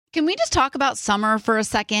Can we just talk about summer for a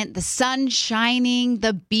second? The sun shining,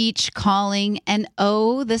 the beach calling, and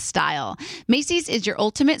oh, the style. Macy's is your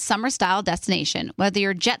ultimate summer style destination, whether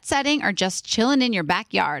you're jet setting or just chilling in your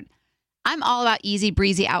backyard. I'm all about easy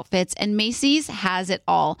breezy outfits, and Macy's has it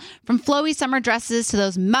all. From flowy summer dresses to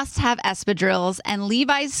those must-have espadrilles and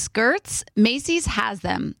Levi's skirts, Macy's has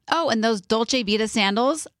them. Oh, and those Dolce Vita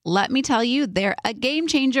sandals, let me tell you, they're a game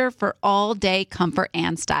changer for all-day comfort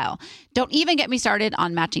and style. Don't even get me started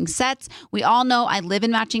on matching sets. We all know I live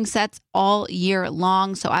in matching sets all year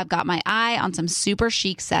long, so I've got my eye on some super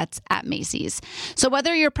chic sets at Macy's. So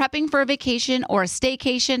whether you're prepping for a vacation or a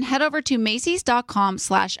staycation, head over to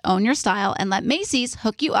Macys.com/ownyourstyle and let Macy's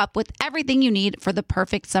hook you up with everything you need for the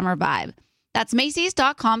perfect summer vibe. That's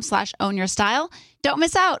Macys.com/ownyourstyle. Don't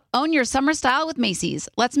miss out. Own your summer style with Macy's.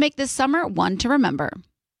 Let's make this summer one to remember.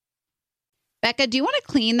 Becca, do you want to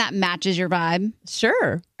clean that matches your vibe?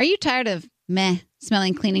 Sure. Are you tired of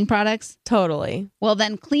smelling cleaning products? Totally. Well,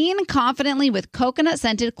 then clean confidently with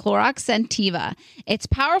coconut-scented Clorox Scentiva. Its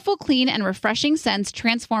powerful, clean, and refreshing scents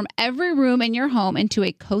transform every room in your home into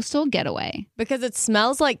a coastal getaway. Because it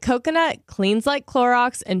smells like coconut, cleans like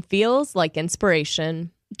Clorox, and feels like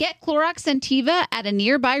inspiration. Get Clorox Scentiva at a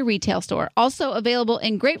nearby retail store. Also available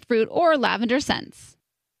in grapefruit or lavender scents.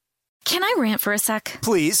 Can I rant for a sec?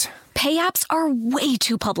 Please. Pay apps are way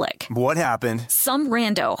too public. What happened? Some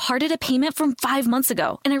rando hearted a payment from 5 months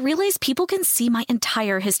ago, and I realized people can see my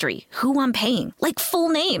entire history, who I'm paying, like full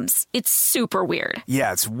names. It's super weird.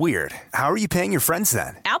 Yeah, it's weird. How are you paying your friends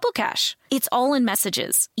then? Apple Cash. It's all in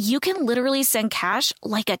messages. You can literally send cash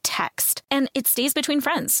like a text, and it stays between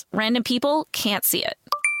friends. Random people can't see it.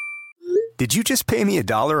 Did you just pay me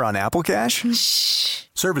 $1 on Apple Cash? Shh.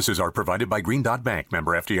 Services are provided by Green Dot Bank,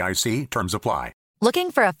 member FDIC. Terms apply.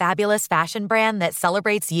 Looking for a fabulous fashion brand that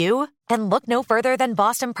celebrates you? Then look no further than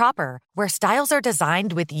Boston Proper, where styles are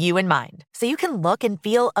designed with you in mind, so you can look and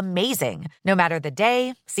feel amazing, no matter the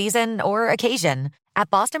day, season, or occasion.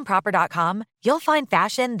 At BostonProper.com, you'll find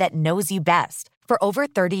fashion that knows you best. For over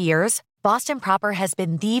 30 years, Boston Proper has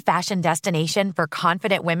been the fashion destination for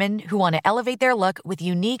confident women who want to elevate their look with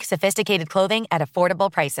unique, sophisticated clothing at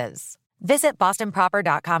affordable prices. Visit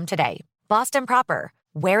BostonProper.com today. Boston Proper.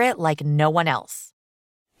 Wear it like no one else.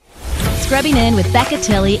 Scrubbing In with Becca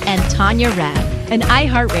Tilley and Tanya Rabb, an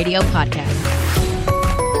iHeartRadio podcast.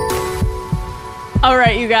 All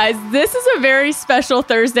right, you guys, this is a very special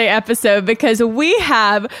Thursday episode because we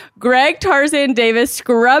have Greg Tarzan Davis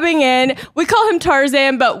scrubbing in. We call him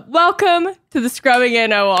Tarzan, but welcome to the Scrubbing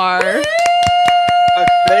In OR. Thank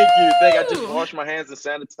you. I just washed my hands and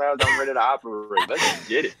sanitized. I'm ready to operate. Let's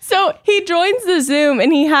get it. So he joins the Zoom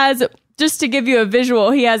and he has, just to give you a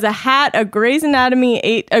visual, he has a hat, a Grey's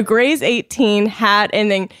Anatomy, a Grey's 18 hat,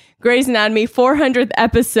 and then Grey's Anatomy 400th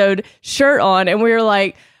episode shirt on. And we were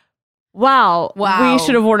like, wow, we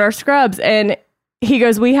should have worn our scrubs. And he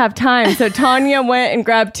goes, we have time. So Tanya went and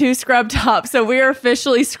grabbed 2 scrub tops. So we are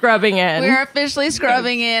officially scrubbing in. We're officially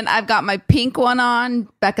scrubbing in. I've got my pink one on.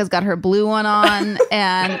 Becca's got her blue one on.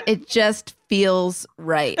 And it just feels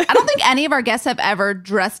right. I don't think any of our guests have ever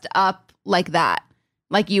dressed up like that,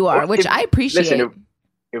 like you are, which I appreciate. Listen,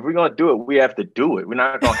 if we're going to do it, we have to do it. We're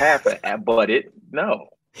not going to have to but it. No.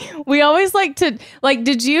 We always like to,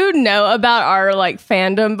 did you know about our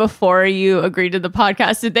fandom before you agreed to the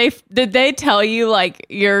podcast? Did they tell you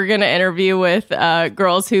you're going to interview with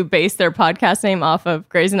girls who base their podcast name off of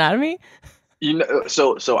Grey's Anatomy?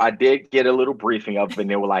 So I did get a little briefing of it, and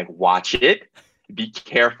they were like, watch it. Be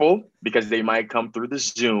careful because they might come through the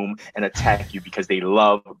Zoom and attack you because they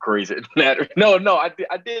love Grey's Anatomy. No, I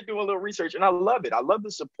did do a little research and I love it. I love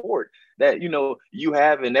the support that, you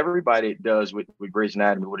have and everybody does with Grey's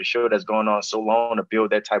Anatomy, with a show that's going on so long to build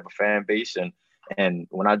that type of fan base. And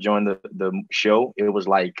when I joined the show, it was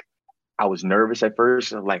like, I was nervous at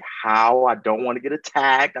first. Like, how? I don't want to get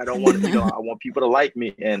attacked. I don't want to, I want people to like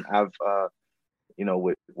me. And I've,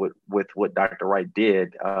 with what Dr. Wright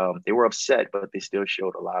did, they were upset, but they still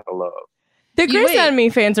showed a lot of love. The Grey's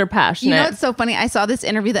Anatomy fans are passionate. You know, it's so funny. I saw this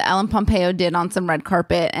interview that Ellen Pompeo did on some red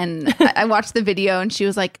carpet, and I watched the video, and she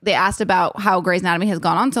was like, they asked about how Grey's Anatomy has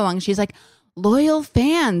gone on so long. And she's like, loyal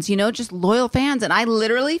fans, just loyal fans. And I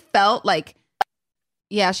literally felt like,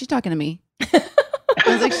 yeah, she's talking to me. I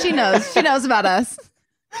was like, she knows about us.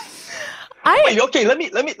 Wait, okay, let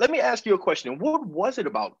me ask you a question. What was it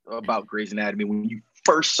about Grey's Anatomy when you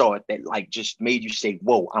first saw it that just made you say,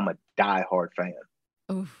 whoa, I'm a diehard fan?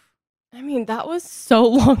 Oof. I mean, that was so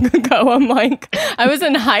long ago. I'm like, I was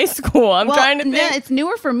in high school. I'm trying to think. Yeah, it's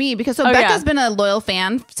newer for me because Becca's been a loyal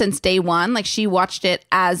fan since day one. Like, she watched it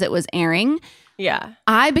as it was airing. Yeah.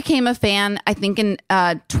 I became a fan, I think, in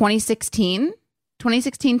 2016.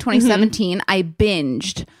 2016, 2017, I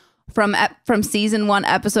binged from season 1,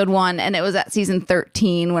 episode 1, and it was at season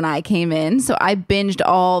 13 when I came in. So I binged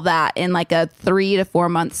all that in like a 3 to 4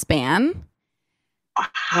 month span.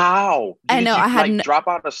 How? I know. I had drop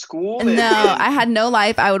out of school. No, I had no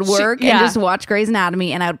life. I would work and just watch Grey's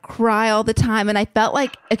Anatomy, and I would cry all the time. And I felt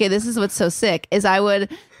like, okay, this is what's so sick is I would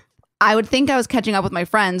think I was catching up with my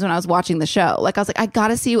friends when I was watching the show. Like I was like, I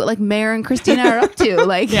gotta see what like Mare and Christina are up to.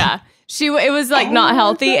 Like, yeah, it was like not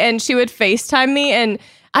healthy, and she would FaceTime me, and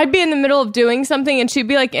I'd be in the middle of doing something, and she'd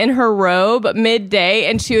be like in her robe midday,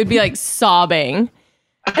 and she would be like sobbing.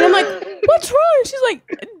 And I'm like, what's wrong? And she's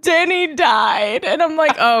like, Denny died. And I'm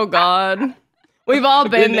like, oh, God. We've all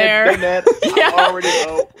been there. I already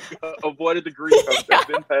avoided the grief. I've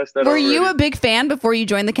been past that. Were you a big fan before you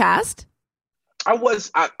joined the cast? I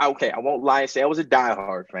was. Okay, I won't lie and say I was a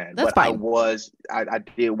diehard fan. That's but fine. I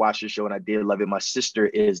did watch the show and I did love it. My sister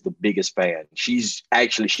is the biggest fan. She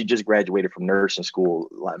just graduated from nursing school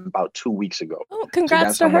like about 2 weeks ago. Oh,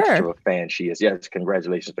 congrats so to that's her. how much of a fan she is. Yes,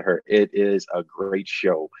 congratulations to her. It is a great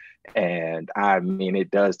show. And I mean, it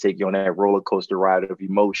does take you on that roller coaster ride of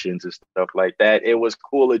emotions and stuff like that. It was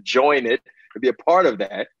cool to join it, to be a part of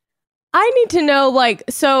that. I need to know, like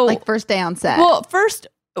first day on set. Well, first,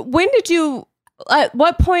 when did you... At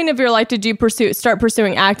what point of your life did you start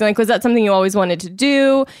pursuing acting? Like, was that something you always wanted to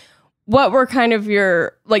do? What were kind of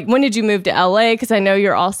your, like, when did you move to LA? Because I know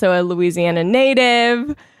you're also a Louisiana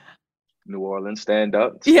native. New Orleans, stand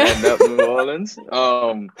up, New Orleans.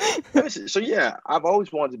 So yeah, I've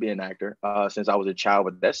always wanted to be an actor since I was a child,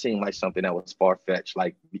 but that seemed like something that was far-fetched,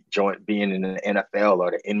 like being in the NFL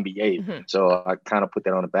or the NBA. Mm-hmm. So I kind of put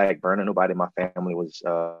that on the back burner. Nobody in my family was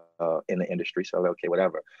in the industry, so okay,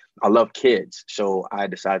 whatever. I love kids, so I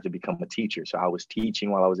decided to become a teacher. So I was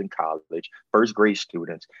teaching while I was in college, first grade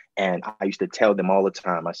students, and I used to tell them all the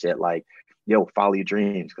time. I said, like, yo, follow your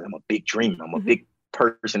dreams, because I'm a big dreamer. I'm a big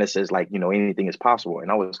person that says, like, you know, anything is possible.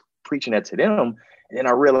 And I was preaching that to them, and then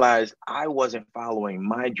I realized I wasn't following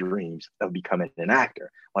my dreams of becoming an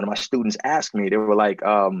actor. One of my students asked me, they were like,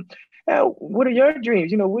 what are your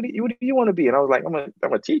dreams? You know, what do you want to be? And I was like,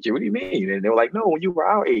 I'm a teacher. What do you mean? And they were like, no, when you were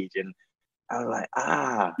our age. And I was like,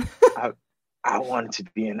 I wanted to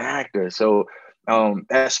be an actor. So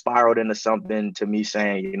that spiraled into something to me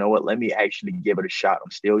saying, you know what, let me actually give it a shot.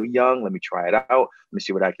 I'm still young. Let me try it out. Let me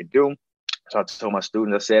see what I can do. So I told my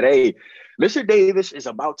students, I said, hey, Mr. Davis is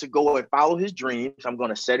about to go and follow his dreams. I'm going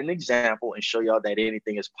to set an example and show y'all that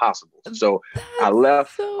anything is possible. So I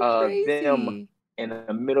left them in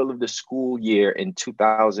the middle of the school year in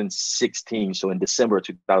 2016. So in December of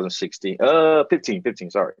 2016,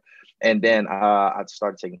 15, sorry. And then I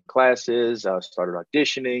started taking classes, I started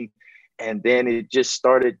auditioning, and then it just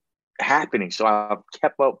started happening. So I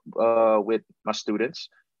kept up with my students.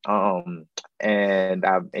 And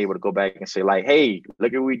I'm able to go back and say, like, hey,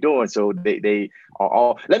 look at what we're doing. So they are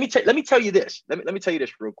all, let me tell you this. Let me tell you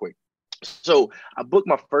this real quick. So I booked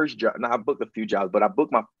my first job. Now I booked a few jobs, but I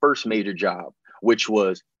booked my first major job, which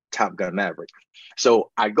was Top Gun Maverick. So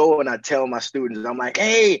I go and I tell my students, I'm like,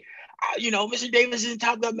 hey, you know, Mr. Davis is in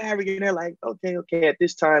Top Gun Maverick. And they're like, okay. At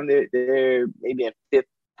this time, they're maybe in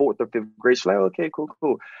fourth or fifth grade. So like, okay,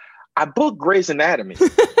 cool. I booked Grey's Anatomy,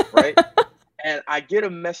 right? And I get a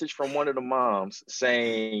message from one of the moms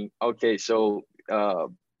saying, okay, so I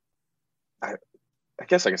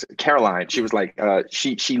guess I can say Caroline, she was like,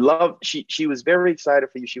 she was very excited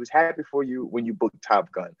for you. She was happy for you when you booked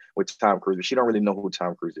Top Gun with Tom Cruise. She don't really know who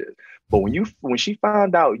Tom Cruise is. But when she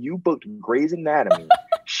found out you booked Grey's Anatomy,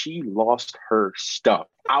 she lost her stuff.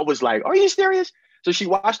 I was like, are you serious? So she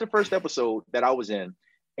watched the first episode that I was in,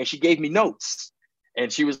 and she gave me notes. And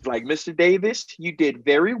she was like, Mr. Davis, you did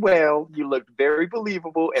very well. You looked very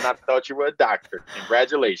believable. And I thought you were a doctor.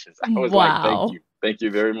 Congratulations. I was like, thank you. Thank you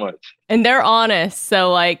very much. And they're honest. So,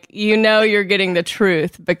 like, you know, you're getting the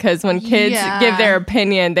truth, because when kids give their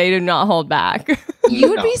opinion, they do not hold back. You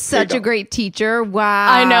would be such a great teacher.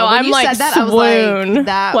 Wow. I know. When I'm you like, said that, swoon. I was like,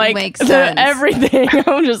 that makes sense. Everything.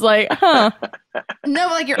 I'm just like, huh. No,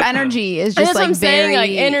 like your energy is just like, I'm saying,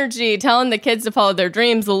 like, energy, telling the kids to follow their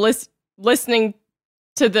dreams, listening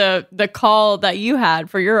to the call that you had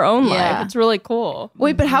for your own life. It's really cool.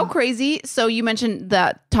 Wait, but how crazy. So you mentioned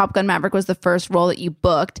that Top Gun Maverick was the first role that you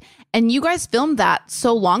booked, and you guys filmed that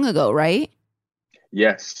so long ago, right?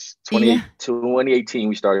 Yes. 2018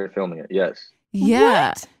 we started filming it. Yes. Yeah.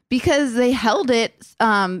 What? Because they held it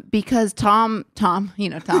because Tom, you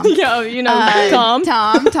know Tom.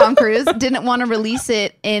 Tom Cruise didn't want to release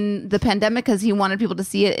it in the pandemic because he wanted people to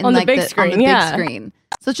see it in on the big screen.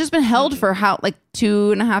 So it's just been held for how, like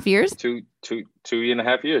 2.5 years? Two and a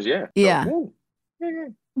half years, yeah. Yeah. So,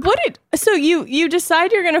 So you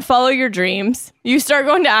decide you're going to follow your dreams. You start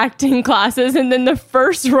going to acting classes, and then the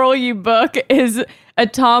first role you book is a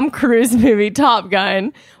Tom Cruise movie, Top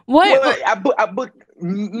Gun. What? Well, I booked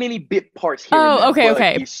many bit parts here. Oh,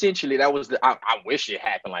 okay. Essentially, that was I wish it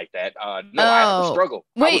happened like that. I had to struggle.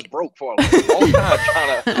 Wait. I was broke for a long time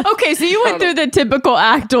trying to. Okay, so you went through the typical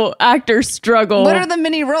actor struggle. What are the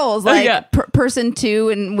mini roles? Like person 2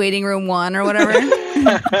 and waiting room 1 or whatever?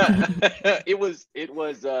 It was.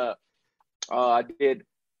 I did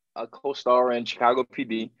a co-star in Chicago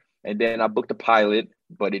PD, and then I booked a pilot,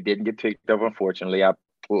 but it didn't get picked up, unfortunately. I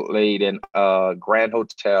played in Grand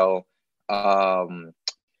Hotel.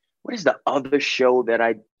 What is the other show that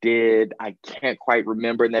I did? I can't quite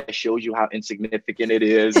remember, and that shows you how insignificant it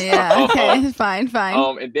is. Yeah, okay, fine.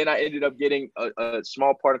 And then I ended up getting a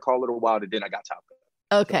small part of Call Little Wild, and then I got Top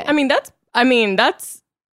Gun. Okay. I mean, that's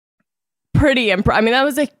pretty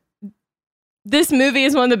this movie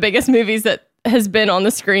is one of the biggest movies that has been on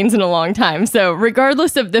the screens in a long time. So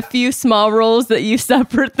regardless of the few small roles that you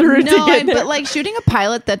suffered through but like shooting a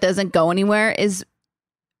pilot that doesn't go anywhere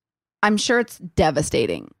I'm sure it's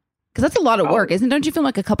devastating. Because that's a lot of work, isn't it? Don't you film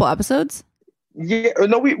like a couple episodes? Yeah,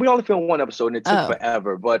 no, we only filmed one episode and it took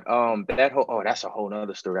forever. But that's a whole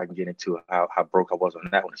nother story I can get into how broke I was on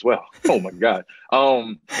that one as well. Oh my God.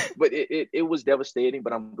 But it was devastating,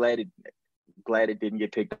 but I'm glad it didn't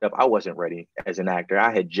get picked up. I wasn't ready as an actor.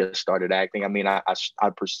 I had just started acting. I mean, I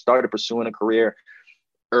started pursuing a career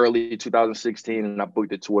early 2016 and I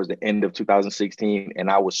booked it towards the end of 2016. And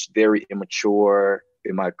I was very immature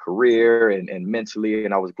in my career and mentally.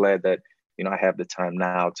 And I was glad that, I have the time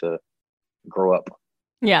now to grow up.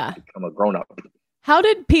 Yeah. Become a grown up. How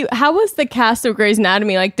was the cast of Grey's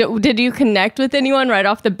Anatomy? Like, did you connect with anyone right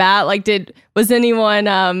off the bat? Like, was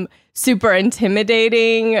anyone super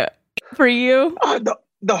intimidating for you?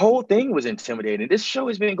 The whole thing was intimidating. This show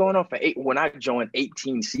has been going on for when I joined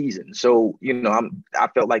 18 seasons. So, I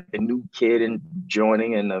felt like the new kid and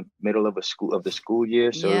joining in the middle of the school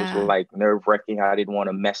year. So It was like nerve-wracking. I didn't want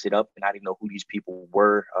to mess it up and I didn't know who these people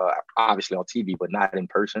were, obviously on TV, but not in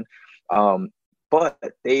person. But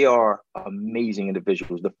they are amazing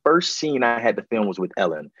individuals. The first scene I had to film was with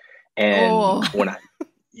Ellen. And when I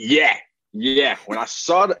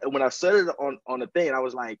saw it on the thing, I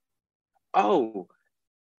was like, oh,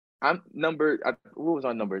 I'm what was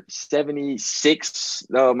our number? 76,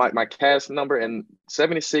 my cast number, and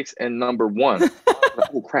 76 and number 1.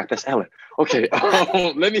 Oh crap, that's Ellen. Okay,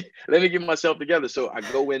 let me get myself together. So I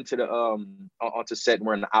go into the onto set and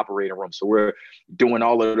we're in the operating room. So we're doing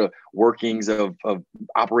all of the workings of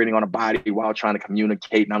operating on a body while trying to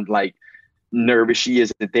communicate. And I'm like nervous. She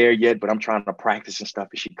isn't there yet, but I'm trying to practice and stuff.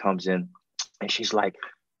 And she comes in and she's like,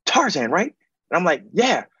 Tarzan, right? And I'm like,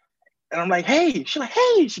 yeah. And I'm like, hey. She's like,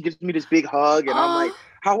 hey. She gives me this big hug. And I'm like,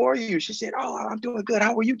 how are you? She said, oh, I'm doing good.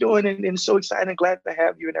 How are you doing? And so excited and glad to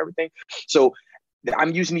have you and everything. So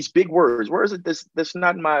I'm using these big words that's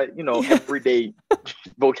not in my, everyday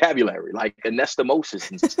vocabulary, like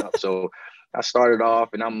anastomosis and stuff. So I started off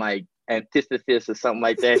and I'm like, antithesis or something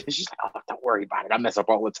like that. And she's like, oh, don't worry about it. I mess up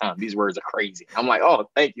all the time. These words are crazy. I'm like, oh,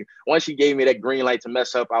 thank you. Once she gave me that green light to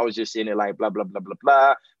mess up, I was just sitting there like, blah, blah, blah, blah,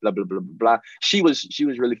 blah, blah, blah, blah, blah, blah. She was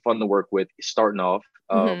really fun to work with starting off.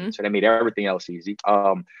 So that made everything else easy.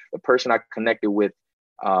 The person I connected with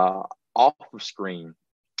off of screen,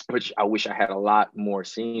 which I wish I had a lot more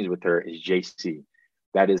scenes with her, is JC.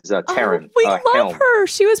 That is Taryn. We love her.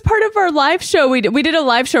 She was part of our live show. We did a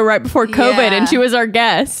live show right before COVID, and she was our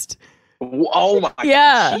guest. Oh my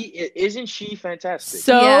God. Isn't she fantastic?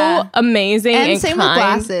 So amazing. And same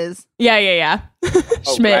kind. with glasses. Yeah.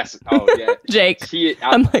 Schmidt. Oh, yeah. Jake.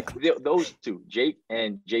 I'm like, those two, Jake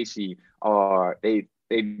and JC, they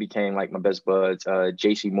became like my best buds.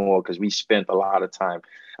 JC more because we spent a lot of time.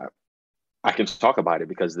 I can talk about it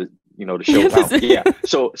because the show. Yeah.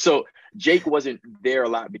 So Jake wasn't there a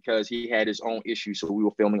lot because he had his own issues. So we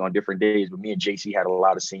were filming on different days, but me and JC had a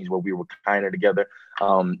lot of scenes where we were kind of together.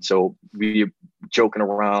 So we were joking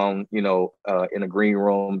around, in a green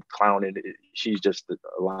room, clowning. She's just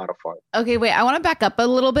a lot of fun. Okay, wait, I want to back up a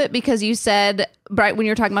little bit because you said, right, when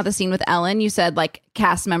you were talking about the scene with Ellen, you said like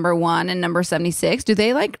cast member 1 and number 76. Do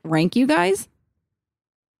they like rank you guys?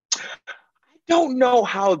 Don't know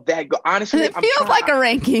how that goes. Honestly, it feels like a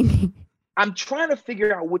ranking. I'm trying to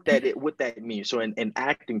figure out what that means. So in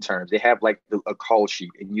acting terms, they have like a call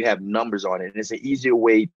sheet and you have numbers on it. And it's an easier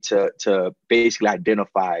way to basically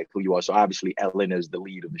identify who you are. So obviously Ellen is the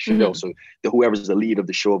lead of the show. Mm-hmm. So whoever's the lead of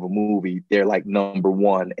the show of a movie, they're like number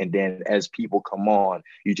 1. And then as people come on,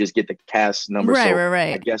 you just get the cast number.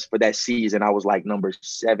 Right. I guess for that season, I was like number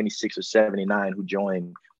 76 or 79 who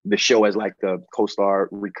joined the show as like a co-star,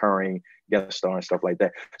 recurring guest star and stuff like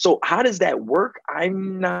that. So how does that work?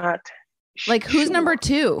 I'm not like who's sure. number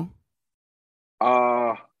 2?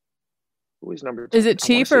 Who is number 2? Is it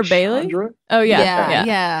Chief or Bailey? Chandra? Oh yeah.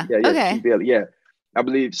 Yeah. Okay. Chief Bailey, yeah. I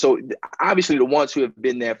believe so. Obviously, the ones who have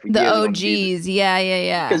been there for The years, OGs,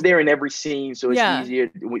 yeah. because they're in every scene, so it's Yeah. easier.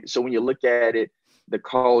 So when you look at it, the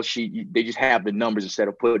call sheet, they just have the numbers instead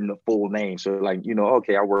of putting the full name. So like,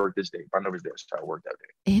 okay, I work this day. My number's there, so I work that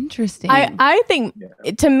day. Interesting. I think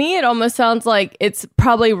to me it almost sounds like it's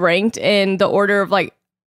probably ranked in the order of like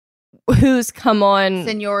who's come on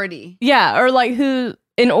Seniority. Yeah, or like who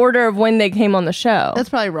in order of when they came on the show. That's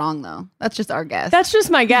probably wrong though. That's just our guess. That's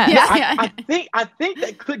just my guess. Yeah. I think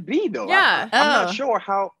that could be though. Yeah. I'm not sure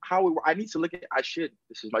how I need to look at.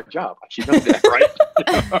 This is my job. I should know that, right?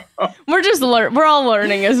 We're all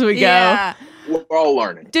learning as we go. Yeah. We're all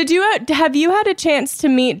learning. Have you had a chance to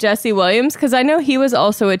meet Jesse Williams? Because I know he was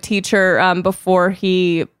also a teacher before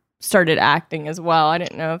he started acting as well. I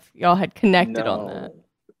didn't know if y'all had connected on that.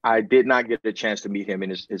 I did not get a chance to meet him,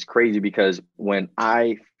 and it's crazy because when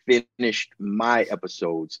I finished my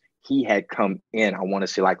episodes, he had come in, I want to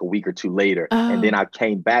say like a week or two later, and then I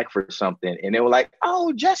came back for something, and they were like,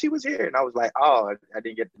 "Oh, Jesse was here," and I was like, "Oh, I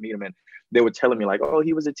didn't get to meet him," and they were telling me like, "Oh,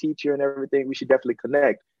 he was a teacher and everything. We should definitely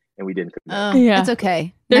connect," and we didn't connect. It's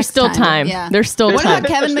okay. There's Next still time. Yeah. There's still What time. about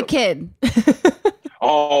Kevin McKidd?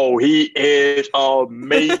 Oh, he is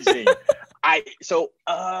amazing. I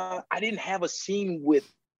didn't have a scene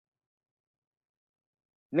with.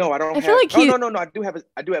 No, I don't. No. I do have a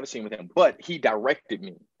scene with him, but he directed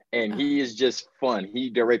me, and he is just fun. He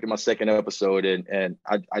directed my second episode, and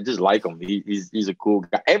I just like him. He's a cool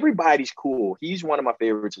guy. Everybody's cool. He's one of my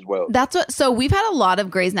favorites as well. So we've had a lot of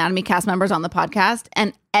Grey's Anatomy cast members on the podcast,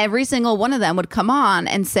 and every single one of them would come on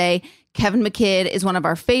and say Kevin McKidd is one of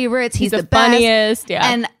our favorites. He's the funniest. Best.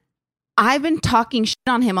 And I've been talking shit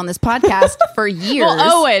on him on this podcast for years.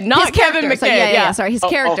 Well, Owen, not Kevin McKidd. So sorry, his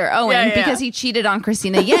character, Owen, because he cheated on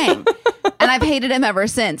Christina Yang. And I've hated him ever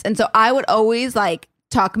since. And so I would always like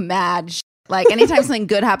talk mad shit. Like anytime something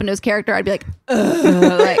good happened to his character, I'd be like,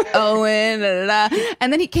 like Owen,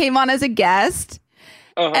 and then he came on as a guest.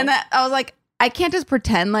 And I was like, I can't just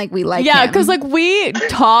pretend like we like him. Yeah, because like we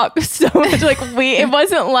talk so much. Like it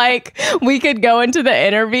wasn't like we could go into the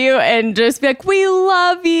interview and just be like, we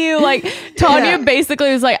love you. Like Tanya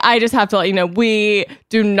basically was like, I just have to let you know, we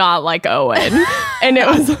do not like Owen. And it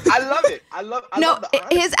was I love it. I love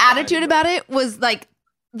his attitude about it was like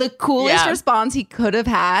the coolest response he could have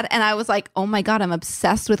had. And I was like, oh my God, I'm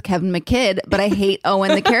obsessed with Kevin McKidd, but I hate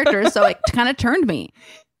Owen the character. So it kind of turned me.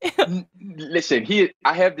 Listen,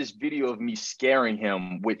 I have this video of me scaring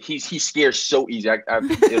him with he scares so easy.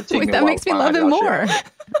 It'll take me that makes me love him more.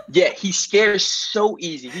 Yeah, he scares so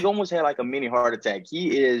easy. He almost had like a mini heart attack.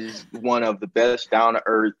 He is one of the best down to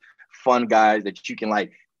earth, fun guys that you can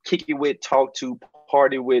like kick it with, talk to,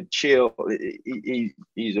 party with, chill.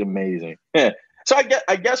 He's amazing. So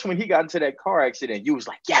I guess when he got into that car accident, you was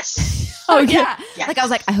like, yes. Oh yeah. Like I was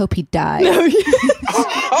like, I hope he dies.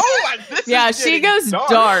 She goes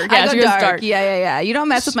dark. Yeah, she goes dark. Yeah. You don't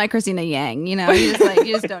mess with my Christina Yang. You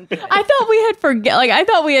just don't do it. I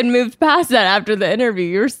thought we had moved past that after the interview.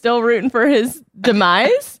 You were still rooting for his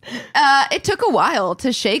demise. It took a while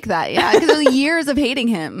to shake that. Yeah, because of the years of hating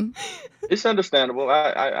him. It's understandable.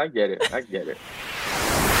 I get it. I get it.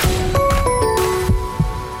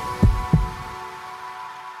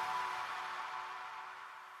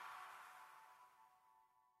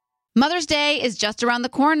 Mother's Day is just around the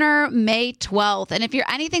corner, May 12th. And if you're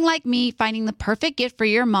anything like me, finding the perfect gift for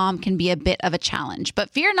your mom can be a bit of a challenge. But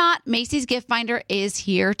fear not, Macy's Gift Finder is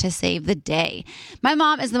here to save the day. My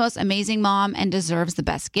mom is the most amazing mom and deserves the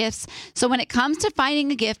best gifts. So when it comes to finding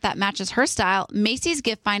a gift that matches her style, Macy's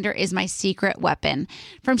Gift Finder is my secret weapon.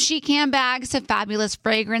 From chic handbags to fabulous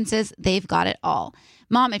fragrances, they've got it all.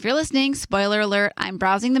 Mom, if you're listening, spoiler alert, I'm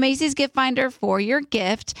browsing the Macy's Gift Finder for your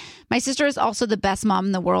gift. My sister is also the best mom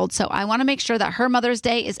in the world, so I want to make sure that her Mother's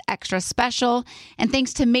Day is extra special. And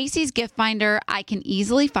thanks to Macy's Gift Finder, I can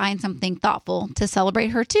easily find something thoughtful to celebrate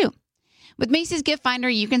her too. With Macy's Gift Finder,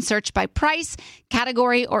 you can search by price,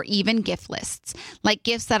 category, or even gift lists, like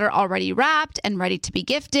gifts that are already wrapped and ready to be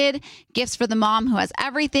gifted, gifts for the mom who has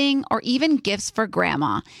everything, or even gifts for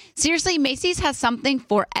grandma. Seriously, Macy's has something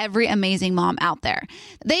for every amazing mom out there.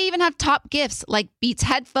 They even have top gifts like Beats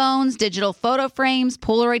headphones, digital photo frames,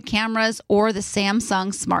 Polaroid cameras, or the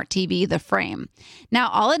Samsung Smart TV, The Frame. Now,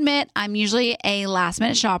 I'll admit I'm usually a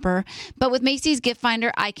last-minute shopper, but with Macy's Gift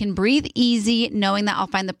Finder, I can breathe easy knowing that I'll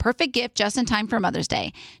find the perfect gift just just in time for Mother's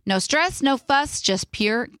Day. No stress, no fuss, just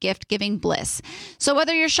pure gift-giving bliss. So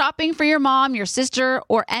whether you're shopping for your mom, your sister,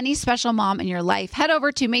 or any special mom in your life, head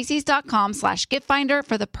over to Macys.com/giftfinder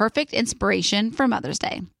for the perfect inspiration for Mother's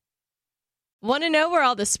Day. Want to know where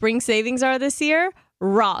all the spring savings are this year?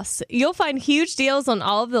 Ross. You'll find huge deals on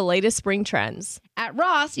all of the latest spring trends. At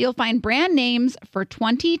Ross, you'll find brand names for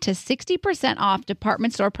 20 to 60% off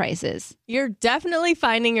department store prices. You're definitely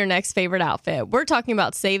finding your next favorite outfit. We're talking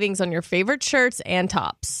about savings on your favorite shirts and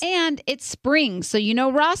tops. And it's spring, so you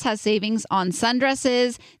know Ross has savings on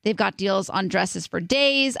sundresses. They've got deals on dresses for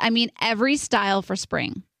days. I mean, every style for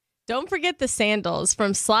spring. Don't forget the sandals.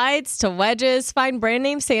 From slides to wedges, find brand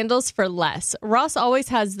name sandals for less. Ross always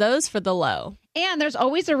has those for the low. And there's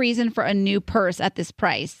always a reason for a new purse at this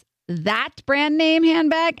price. That brand name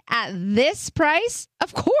handbag at this price?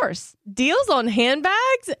 Of course. Deals on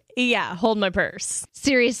handbags? Yeah, hold my purse.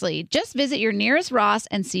 Seriously, just visit your nearest Ross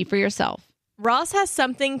and see for yourself. Ross has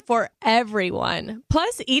something for everyone.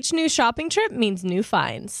 Plus, each new shopping trip means new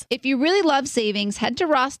finds. If you really love savings, head to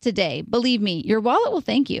Ross today. Believe me, your wallet will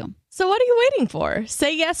thank you. So what are you waiting for?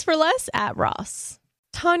 Say yes for less at Ross.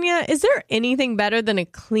 Tanya, is there anything better than a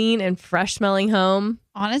clean and fresh smelling home?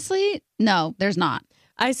 Honestly, no, there's not.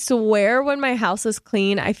 I swear when my house is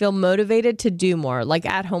clean, I feel motivated to do more, like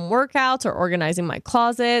at-home workouts or organizing my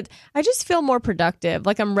closet. I just feel more productive,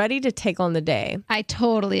 like I'm ready to take on the day. I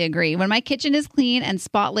totally agree. When my kitchen is clean and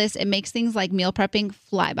spotless, it makes things like meal prepping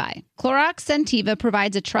fly by. Clorox Scentiva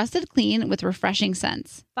provides a trusted clean with refreshing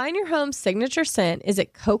scents. Find your home's signature scent. Is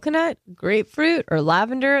it coconut, grapefruit, or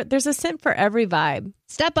lavender? There's a scent for every vibe.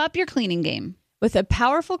 Step up your cleaning game. With a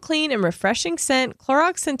powerful, clean, and refreshing scent,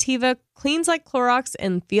 Clorox Scentiva cleans like Clorox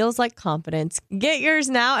and feels like confidence. Get yours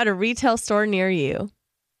now at a retail store near you.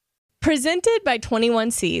 Presented by 21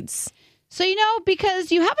 Seeds. So,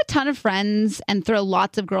 because you have a ton of friends and throw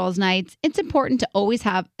lots of girls' nights, it's important to always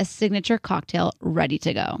have a signature cocktail ready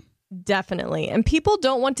to go. Definitely. And people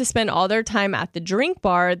don't want to spend all their time at the drink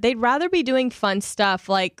bar. They'd rather be doing fun stuff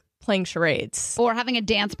like playing charades. Or having a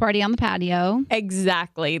dance party on the patio.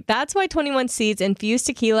 Exactly. That's why 21 Seeds infused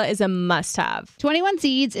tequila is a must-have. 21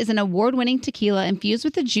 Seeds is an award-winning tequila infused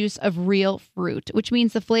with the juice of real fruit, which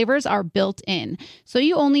means the flavors are built in. So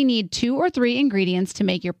you only need 2 or 3 ingredients to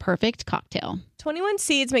make your perfect cocktail. 21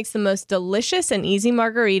 Seeds makes the most delicious and easy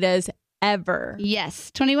margaritas ever.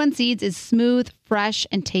 Yes, 21 Seeds is smooth, fresh,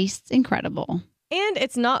 and tastes incredible. And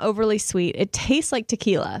it's not overly sweet. It tastes like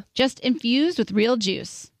tequila. Just infused with real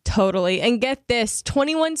juice. Totally. And get this,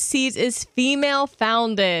 21 Seeds is female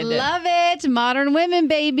founded. Love it. Modern women,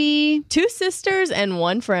 baby. 2 sisters and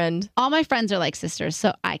 1 friend. All my friends are like sisters,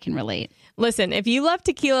 so I can relate. Listen, if you love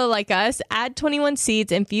tequila like us, add 21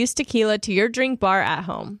 Seeds infused tequila to your drink bar at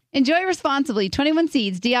home. Enjoy responsibly. 21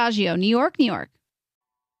 Seeds, Diageo, New York, New York.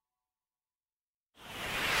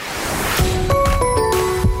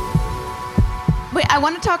 Wait, I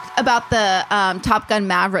want to talk about the Top Gun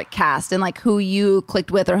Maverick cast and like who you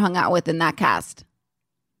clicked with or hung out with in that cast.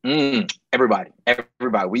 Everybody.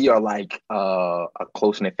 We are like a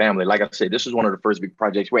close-knit family. Like I said, this is one of the first big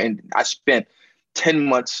projects and I spent 10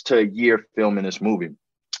 months to a year filming this movie.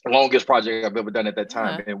 Longest project I've ever done at that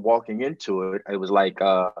time. Uh-huh. And walking into it, it was like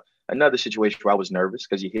another situation where I was nervous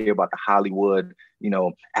because you hear about the Hollywood,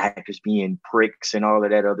 actors being pricks and all of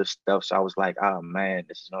that other stuff. So I was like, oh man,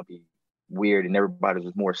 this is going to be weird, and everybody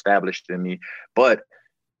was more established than me. But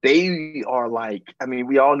they are like,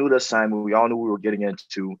 we all knew the assignment. We all knew we were getting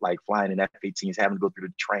into like flying in F-18s, having to go through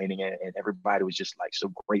the training, and everybody was just like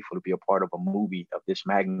so grateful to be a part of a movie of this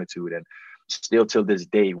magnitude. And still till this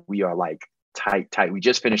day, we are like tight. We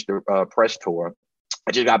just finished the press tour.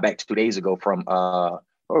 I just got back 2 days ago from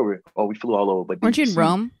we flew all over. But weren't you in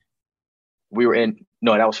Rome? We were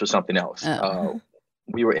no, that was for something else.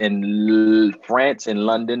 We were in France and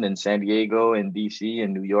London and San Diego and DC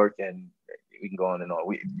and New York, and we can go on and on.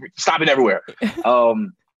 We're stopping everywhere.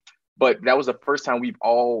 But that was the first time we've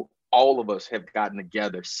all of us have gotten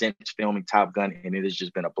together since filming Top Gun, and it has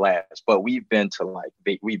just been a blast. But we've been to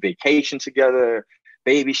we vacation together,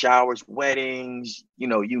 baby showers, weddings, you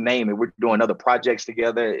name it. We're doing other projects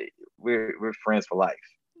together. We're friends for life.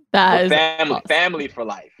 That is awesome. Family for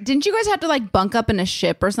life. Didn't you guys have to like bunk up in a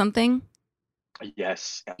ship or something?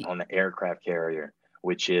 Yes, on the aircraft carrier,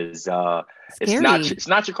 which is it's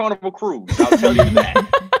not your Carnival cruise. I'll tell you that.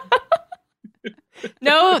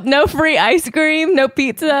 No free ice cream, no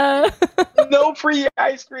pizza. No free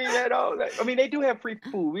ice cream at all. They do have free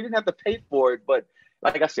food. We didn't have to pay for it, but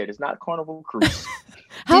like I said, it's not Carnival cruise.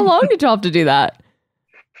 How long did y'all have to do that?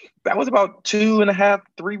 That was about 2.5,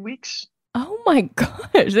 3 weeks. Oh my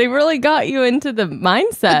gosh, they really got you into the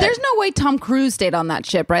mindset. But there's no way Tom Cruise stayed on that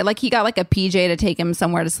ship, right? Like he got like a PJ to take him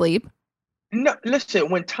somewhere to sleep. No, listen,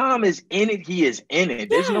 when Tom is in it, he is in it.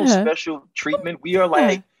 There's no special treatment. We are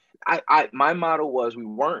like, my motto was we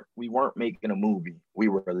weren't making a movie. We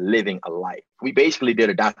were living a life. We basically did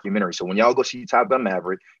a documentary. So when y'all go see Top Gun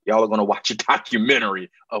Maverick, y'all are going to watch a documentary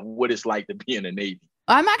of what it's like to be in the Navy.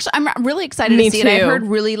 I'm really excited to see it. I've heard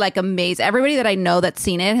really like amazing. Everybody that I know that's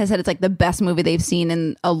seen it has said it's like the best movie they've seen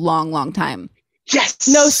in a long, long time. Yes.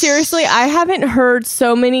 No, seriously, I haven't heard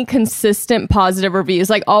so many consistent positive reviews.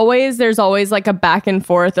 Like there's always like a back and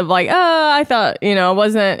forth of like, I thought, it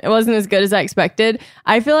wasn't as good as I expected.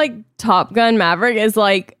 I feel like Top Gun Maverick is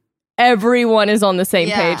like everyone is on the same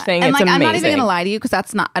page saying and it's like, amazing. I'm not even gonna lie to you because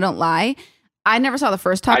I don't lie. I never saw the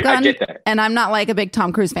first Top Gun, I get that. And I'm not like a big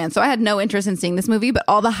Tom Cruise fan, so I had no interest in seeing this movie. But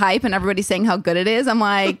all the hype and everybody saying how good it is, I'm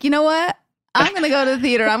like, you know what? I'm gonna go to the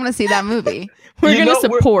theater. I'm gonna see that movie. We're gonna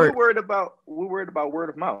support. We're worried about word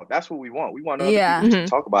of mouth. That's what we want. We want other people to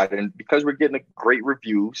talk about it, and because we're getting great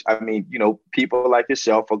reviews. I mean, people like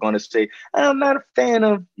yourself are gonna say, I'm not a fan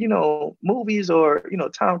of movies or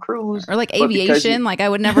Tom Cruise or like aviation. Like I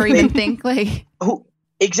would never even think like.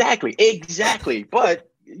 Exactly. But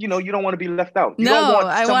you don't want to be left out. You don't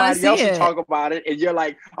want somebody else to talk about it, and you're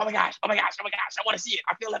like, oh my gosh, I want to see it.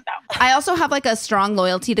 I feel left out. I also have like a strong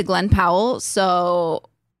loyalty to Glenn Powell, so.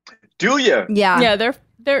 Do you? Yeah.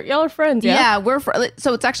 They're y'all are friends. Yeah,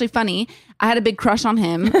 so it's actually funny. I had a big crush on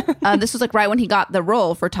him. This was like right when he got the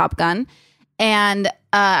role for Top Gun, and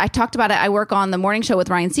I talked about it. I work on the morning show with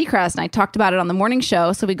Ryan Seacrest, and I talked about it on the morning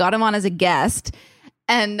show. So we got him on as a guest,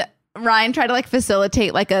 and Ryan tried to like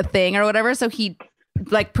facilitate like a thing or whatever. So he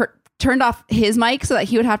like turned off his mic so that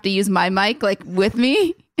he would have to use my mic like with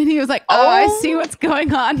me. And he was like, I see what's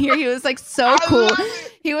going on here. He was like so cool.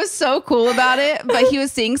 He was so cool about it, but he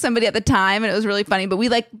was seeing somebody at the time and it was really funny. But we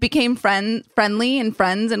like became friendly and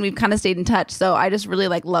friends, and we've kind of stayed in touch. So I just really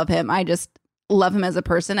like love him. I just love him as a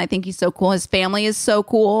person. I think he's so cool. His family is so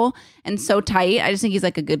cool and so tight. I just think he's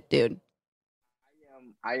like a good dude.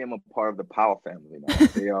 I am a part of the Powell family now.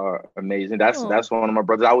 They are amazing. That's one of my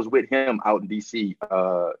brothers. I was with him out in DC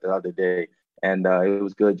the other day, and it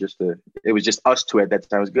was good it was just us two at that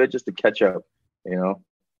time. It was good just to catch up,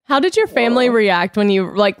 How did your family react when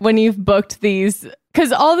you've booked these?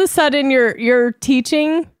 Because all of a sudden you're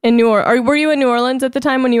teaching in New Orleans. Or were you in New Orleans at the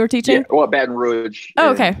time when you were teaching? Yeah, well, Baton Rouge.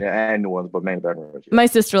 Oh, okay. And New Orleans, but mainly Baton Rouge. Yeah. My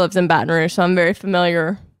sister lives in Baton Rouge, so I'm very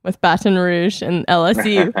familiar with Baton Rouge and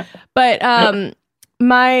LSU. But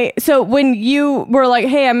so when you were like,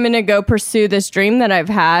 hey, I'm going to go pursue this dream that I've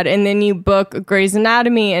had, and then you book Grey's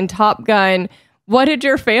Anatomy and Top Gun, what did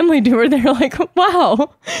your family do? Were they like,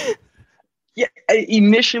 wow? Yeah,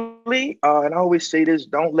 initially, and I always say this,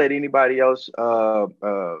 don't let anybody else,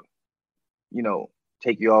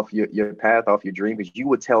 take you off your path, off your dream, because you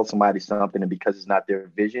would tell somebody something, and because it's not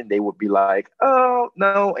their vision, they would be like, oh,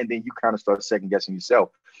 no, and then you kind of start second guessing yourself.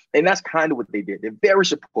 And that's kind of what they did. They're very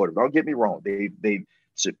supportive. Don't get me wrong. They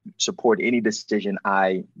support any decision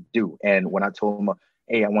I do. And when I told them,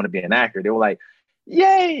 hey, I want to be an actor, they were like,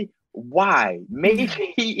 yay. Why?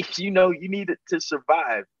 Maybe, you need it to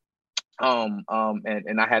survive. And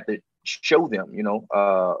I had to show them,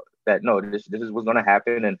 that no, this is what's going to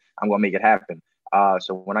happen, and I'm going to make it happen.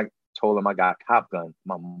 So when I told them I got Top Gun,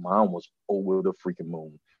 my mom was over the freaking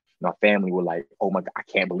moon. My family were like, oh my God, I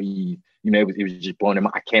can't believe, it was just blowing them.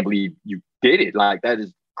 I can't believe you did it. Like, that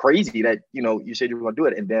is crazy that, you said you were going to do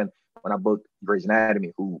it. And then when I booked Grey's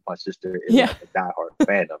Anatomy, who my sister is like a diehard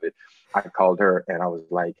fan of it, I called her and I was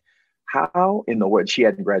like, how in the world, she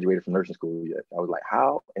hadn't graduated from nursing school yet. I was like,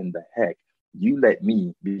 how in the heck you let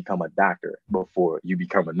me become a doctor before you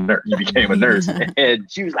became a nurse?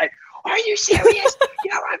 And she was like, are you serious?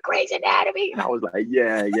 You're on Grey's Anatomy? And I was like,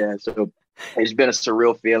 yeah. So it's been a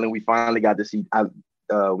surreal feeling. We finally got to see,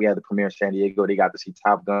 we had the premiere in San Diego. They got to see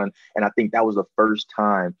Top Gun. And I think that was the first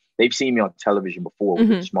time they've seen me on television before with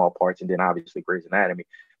the small parts, and then obviously Grey's Anatomy.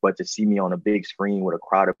 But to see me on a big screen with a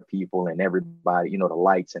crowd of people and everybody, the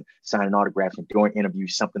lights and signing autographs and doing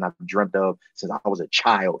interviews, something I've dreamt of since I was a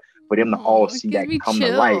child. For them to all see that come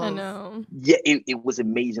to life. Yeah, it was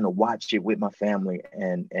amazing to watch it with my family,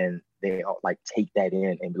 and they all like take that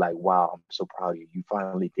in and be like, wow, I'm so proud of you. You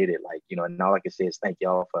finally did it. Like, and all I can say is thank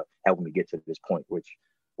y'all for helping me get to this point, which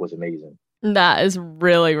was amazing. That is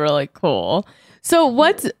really, really cool. So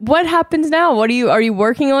what happens now? Are you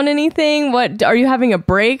working on anything? What are you having a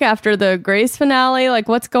break after the Grey's finale? Like,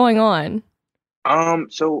 what's going on?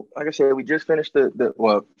 So like I said, we just finished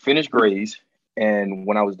finished Grey's, And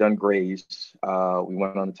when I was done Grays, we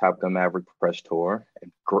went on the Top Gun Maverick press tour.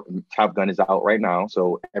 And Top Gun is out right now,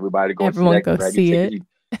 so everybody go Everyone see that. go Grab see your it. ticket.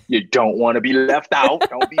 You don't want to be left out.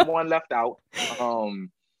 Don't be one left out.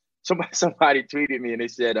 Somebody tweeted me and they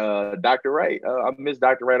said, Dr. Wright, I miss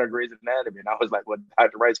Dr. Wright on Grey's Anatomy. And I was like, well,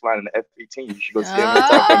 Dr. Wright's flying in the F-18. You should go see him in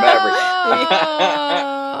Top Gun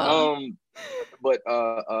Maverick. But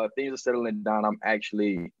things are settling down. I'm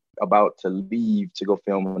actually about to leave to go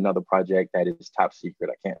film another project that is top secret.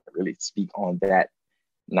 I can't really speak on that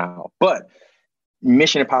now. But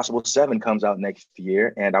Mission Impossible 7 comes out next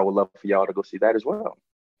year, and I would love for y'all to go see that as well.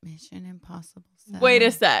 Mission Impossible 7. Wait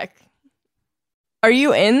a sec. Are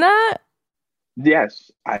you in that?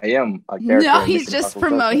 Yes, I am a character. No, in he's Mission just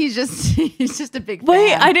Impossible 7. He's just a big fan.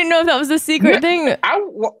 Wait, I didn't know if that was a secret thing.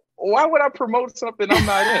 Why would I promote something I'm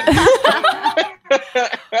not in?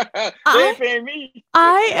 They ain't paying me.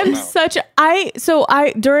 I am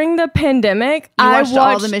during the pandemic, I watched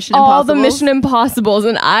all the Mission Mission Impossibles,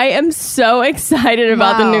 and I am so excited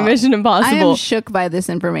about the new Mission I Impossible. am shook by this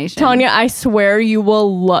information. Tanya, I swear you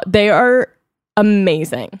will they are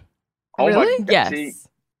amazing. Oh my Really? God. Yes. See,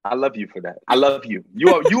 I love you for that. I love you. You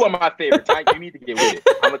are my favorite. Ty, you need to get with it.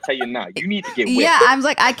 I'm gonna tell you now. You need to get with Yeah, it. I'm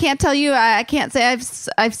like, I can't tell you. I can't say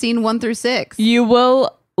I've seen 1 through 6. You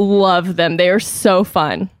will love them. They are so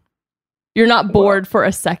fun. You're not bored for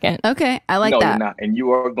a second. Okay, I like no, that. you're not. And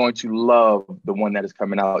you are going to love the one that is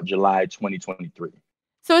coming out July 2023.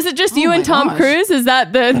 So is it just Oh you my and Tom gosh. Cruise? Is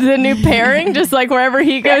that the new pairing? Just like wherever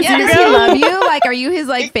he goes, Yeah, you does go? he love you? Like, are you his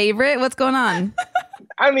like favorite? What's going on?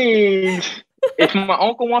 I mean, if my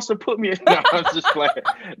uncle wants to put me in, no, I'm just playing.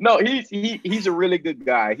 No, he's a really good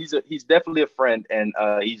guy. He's definitely a friend, and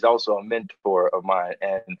he's also a mentor of mine.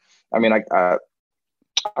 And I mean, I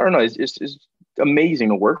don't know. It's amazing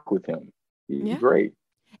to work with him. He's great.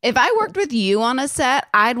 If I worked with you on a set,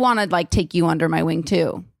 I'd want to like take you under my wing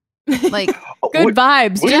too. Like Good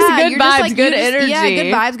vibes. Just good you're vibes, like, good you just- energy. Yeah,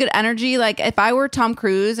 good vibes, good energy. Like if I were Tom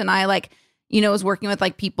Cruise and I like, was working with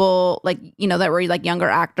like people like, that were like younger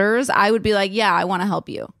actors, I would be like, yeah, I want to help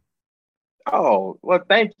you. Oh, well,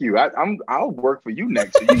 thank you. I'll work for you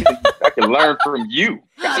next. So I can learn from you.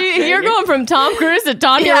 God dang You're it. going from Tom Cruise to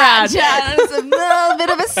Tanya Yeah, Rad. John, it's a little bit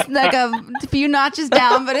of a few notches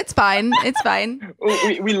down, but it's fine. It's fine.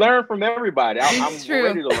 We learn from everybody. I'm It's true.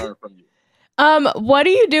 ready to learn from you. What do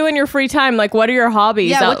you do in your free time? Like, what are your hobbies?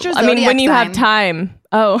 Yeah, what's your when zodiac you have sign? time.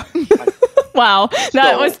 Oh, wow.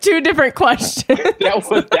 That was 2 different questions.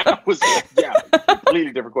 That was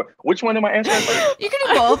completely different question. Which one am I answering first? You can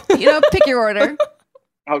do both. Pick your order.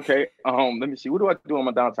 Okay. Let me see. What do I do on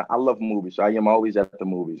my downtime? I love movies, so I am always at the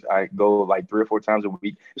movies. I go like 3 or 4 times a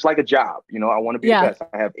week. It's like a job, I want to be the best.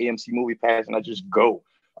 I have AMC Movie Pass, and I just go.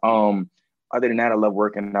 Other than that, I love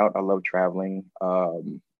working out. I love traveling.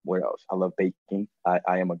 What else? I love baking.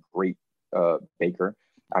 I am a great baker.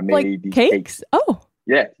 I made Like these cakes? Oh.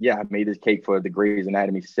 Yeah. I made this cake for the Grey's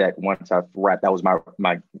Anatomy set. Once I wrapped, that was my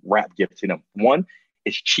wrap gift to them. One,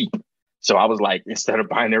 it's cheap. So I was like, instead of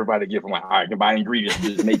buying everybody a gift, I'm like, all right, I can buy ingredients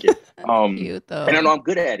and just make it. Cute, though. And I know I'm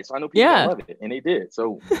good at it. So I know people love it. And they did.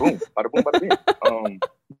 So boom, bada boom, bada bing.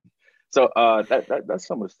 So that's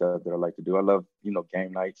some of the stuff that I like to do. I love,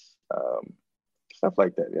 game nights, stuff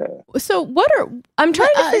like that. Yeah. So I'm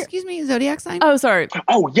trying to excuse me, zodiac sign? Oh, sorry.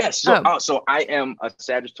 Oh, yes. So I am a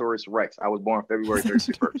Sagittarius Rex. I was born February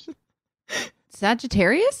 31st.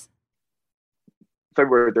 Sagittarius?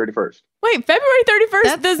 February 31st. Wait, February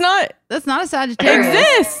 31st does not That's not a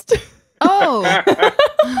Sagittarius. exist. Oh.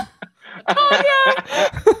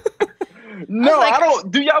 No, I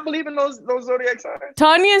don't. Do y'all believe in those zodiac signs?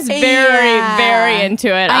 Tanya's very into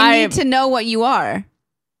it. I need to know what you are.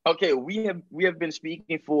 Okay, we have been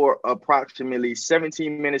speaking for approximately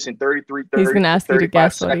 17 minutes and 33 He's gonna ask you to 35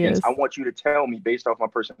 guess what he seconds. is. I want you to tell me based off my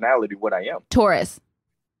personality what I am. Taurus.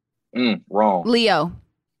 Wrong. Leo.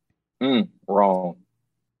 Wrong.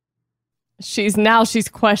 She's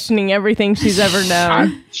questioning everything she's ever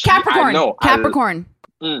known. Capricorn. I know. Capricorn.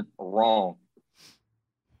 Wrong.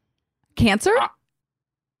 Cancer?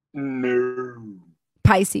 No.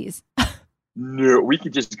 Pisces. No, we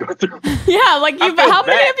could just go through. Yeah, like I you. feel How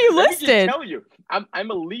many bad. have you Let me just listed? tell you,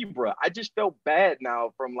 I'm a Libra. I just felt bad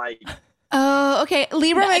now from like. Oh, okay.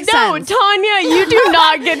 Libra makes No, sense. Tanya, you do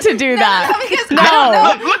not get to do that. Because No. I don't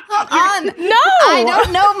know. Hold on. No. I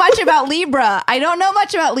don't know much about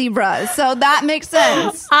Libra. So that makes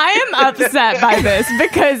sense. I am upset by this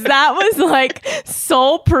because that was like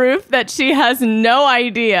sole proof that she has no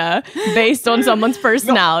idea based on someone's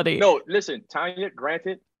personality. No, listen, Tanya,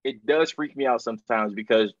 granted, it does freak me out sometimes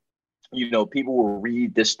because, people will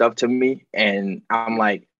read this stuff to me and I'm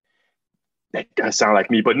like, that does sound like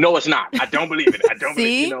me, but no, it's not. I don't believe it. I don't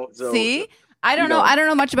believe, See? I don't know. I don't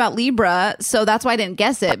know much about Libra, so that's why I didn't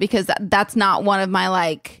guess it, because that's not one of my,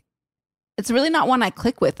 like, it's really not one I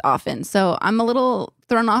click with often. So I'm a little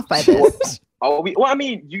thrown off by this. Well, I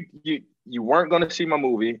mean, you weren't going to see my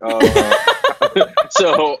movie.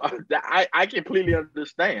 So I completely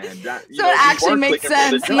understand. That, so it actually makes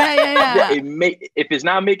sense. Yeah. If it's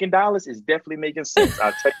not making dollars, it's definitely making sense.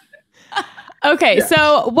 I'll tell you that. Okay,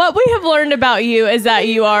 so what we have learned about you is that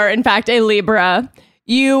you are, in fact, a Libra.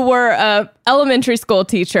 You were a elementary school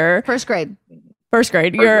teacher. First grade.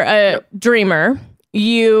 You're a dreamer.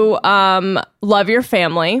 You love your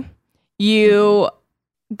family. You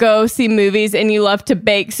go see movies and you love to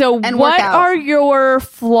bake. So what are your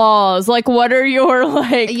flaws? Like, what are your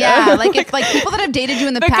like if like people that have dated you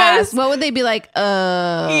in the past, what would they be like?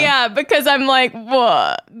 Yeah, because I'm like,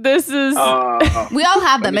 what? This is we all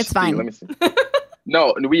have them. It's fine. Let me see.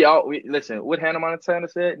 No, we listen. What Hannah Montana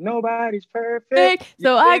said: "Nobody's perfect,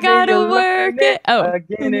 so I gotta work it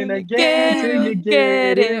again and again till you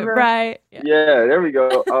get it right." Yeah, there we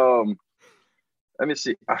go. Let me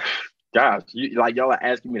see. Gosh, y'all are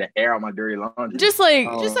asking me to air out my dirty laundry. Just like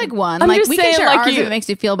one. I'm like just we saying, can share like ours if you. it makes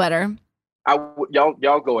you feel better.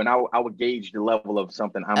 Y'all go, and I would gauge the level of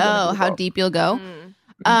something. How deep you'll go.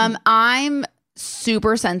 I'm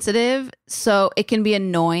super sensitive, so it can be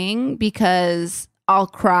annoying because I'll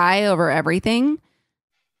cry over everything.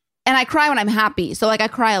 And I cry when I'm happy. So like I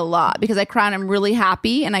cry a lot because I cry when I'm really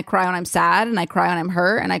happy, and I cry when I'm sad, and I cry when I'm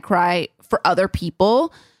hurt, and I cry for other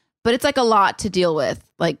people. But it's like a lot to deal with,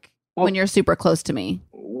 like when you're super close to me.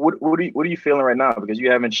 What are you feeling right now? Because you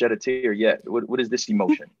haven't shed a tear yet. What is this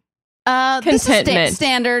emotion? This is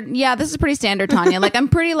standard. Yeah, this is pretty standard, Tanya. Like I'm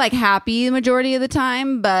pretty like happy the majority of the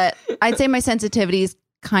time, but I'd say my sensitivity is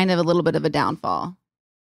kind of a little bit of a downfall.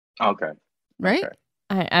 Okay. Right?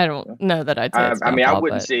 Okay. I don't know that I'd say it's I mean, I downfall,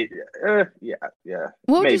 wouldn't but... say, yeah.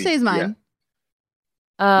 What would you say is mine?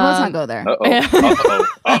 Yeah. Let's not go there. Uh-oh.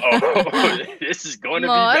 This is going to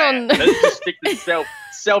be bad. Let's just stick to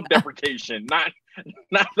self-deprecation, not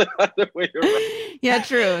the other way around. Yeah,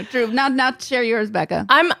 true. Now share yours, Becca.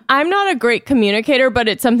 I'm not a great communicator, but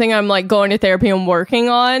it's something I'm like going to therapy and working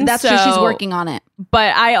on. That's true. She's working on it.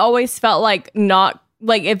 But I always felt like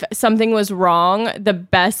if something was wrong, the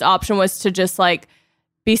best option was to just like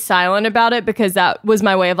be silent about it, because that was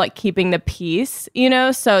my way of like keeping the peace, you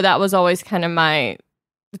know? So that was always kind of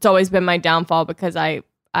it's always been my downfall, because I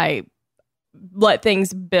let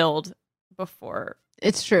things build before.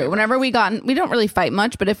 It's true. Whenever we don't really fight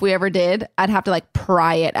much, but if we ever did, I'd have to like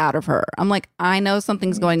pry it out of her. I'm like, I know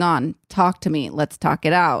something's going on. Talk to me. Let's talk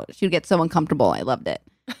it out. She'd get so uncomfortable. I loved it.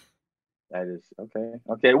 That is okay.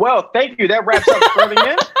 Okay. Well, thank you. That wraps up Scrubbing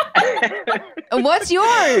In. What's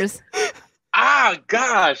yours?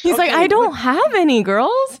 Gosh. He's like, I don't have any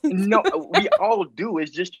girls. No, we all do.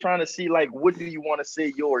 It's just trying to see, like, what do you want to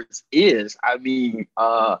say yours is? I mean,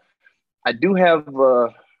 I do have,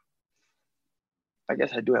 I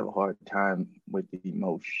guess I do have a hard time with the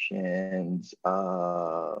emotions.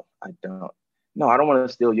 I don't want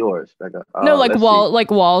to steal yours, Becca. No, like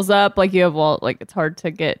walls up, like you have like it's hard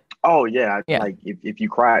to get. Oh yeah. Like if you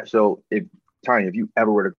cry. So if you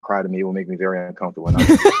ever were to cry to me, it will make me very uncomfortable. And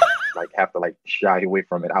like have to like shy away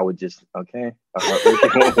from it. I would just what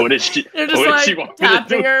did she? You're just what like did she want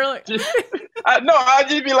tapping me to do? her. Like... No, I'd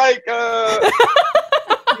just be like,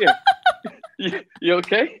 yeah. You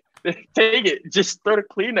okay? Take it. Just throw the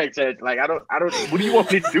Kleenex at it. Like I don't. What do you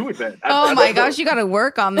want me to do with that? Oh my gosh, you got to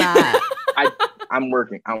work on that. I'm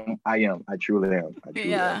working. I am. I truly am.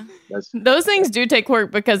 Yeah. Those things do take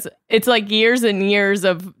work, because it's like years and years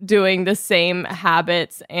of doing the same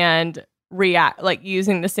habits and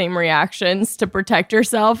using the same reactions to protect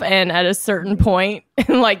yourself. And at a certain point,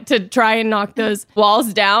 like to try and knock those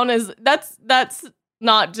walls down that's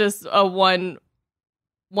not just a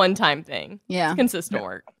one-time thing. Yeah. It's consistent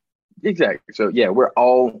work. Exactly. So yeah, we're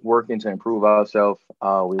all working to improve ourselves.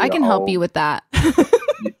 I can help you with that.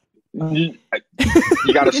 You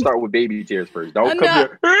got to start with baby tears first. Don't come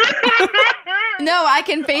here. No, I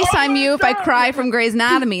can FaceTime you if I cry from Grey's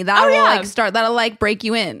Anatomy. That'll like break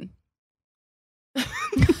you in.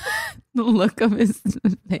 The look of his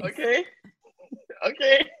face. Okay.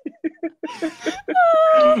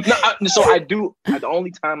 So I do. The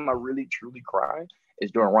only time I really truly cry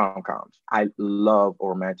is during rom-coms. I love a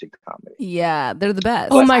romantic comedy. Yeah, they're the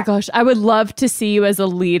best. Oh my gosh, I would love to see you as a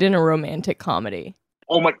lead in a romantic comedy.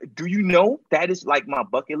 Oh my! Do you know that is like my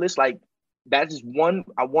bucket list? Like that is one.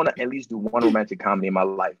 I want to at least do one romantic comedy in my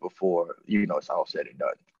life before it's all said and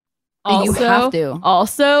done. Also, you have to.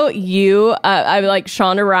 Also, I like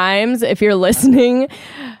Shonda Rhimes. If you're listening,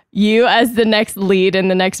 you as the next lead in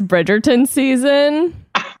the next Bridgerton season.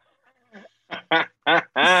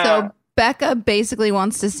 So Becca basically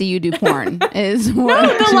wants to see you do porn. Is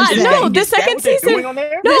what the second season. On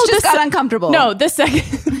there? This just got uncomfortable. No, the second.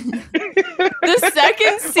 The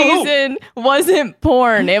second season wasn't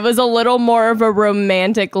porn. It was a little more of a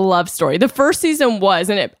romantic love story. The first season was,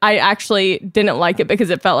 and I actually didn't like it because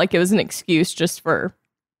it felt like it was an excuse just for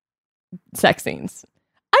sex scenes.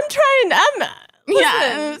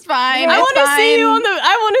 Yeah, it's fine. I want to see you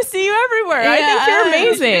I want to see you everywhere. Yeah, I think you're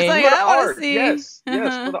amazing. Like, For the I wanna art. see. Yes,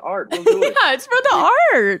 for the art. We'll do it. Yeah, it's for the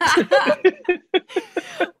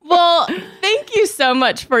art. Well, thank you so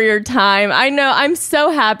much for your time. I know I'm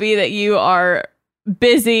so happy that you are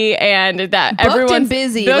busy and that everyone's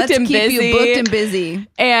busy. booked Let's and keep busy. you booked and busy.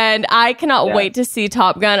 And I cannot wait to see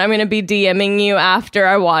Top Gun. I'm going to be DMing you after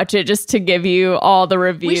I watch it just to give you all the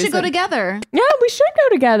reviews. We should go together. Yeah, we should go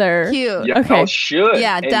together. Cute. Yeah, Okay. y'all should.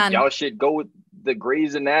 Yeah, And done. y'all should go with the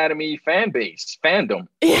Grey's Anatomy fandom.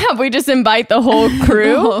 Yeah, we just invite the whole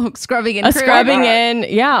crew. Scrubbing and crew. Scrubbing in.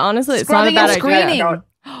 Yeah, honestly, it's Scrubbing not a and bad idea. screening.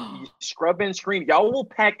 Scrub and screen. Y'all will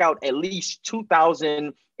pack out at least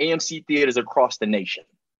 2,000 AMC theaters across the nation.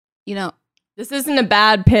 You know, This isn't a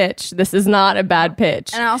bad pitch. This is not a bad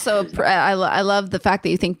pitch. and also I love the fact that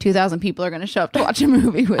you think 2,000 people are going to show up to watch a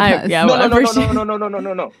movie with us. Yeah, No, well, I appreciate-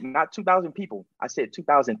 no. Not 2,000 people. I said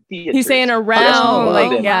 2,000 theaters. He's saying So around, that's more like,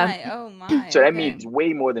 than- yeah. Oh my. So that means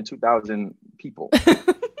way more than 2,000 people.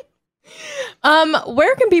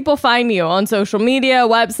 Where can people find you on social media,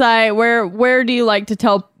 website? Where do you like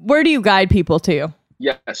to where do you guide people to?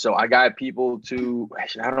 Yeah, so I guide people to.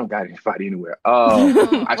 Actually, I don't guide anybody anywhere. We'll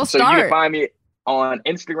So you start. can find me on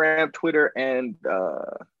Instagram, Twitter, and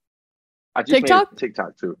I just TikTok? made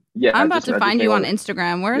TikTok too. Yeah, I'm I about just- to I just find made you one. on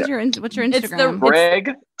Instagram. What's your It's the- Instagram?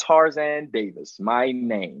 Greg Tarzan Davis. My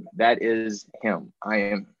name. That is him. I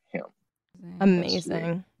am him.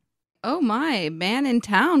 Amazing. Oh my, Man in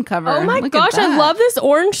Town cover. Oh my Look at gosh, I that. love this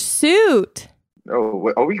orange suit.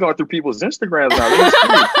 Oh, are we going through people's Instagrams now? Let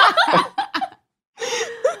me see.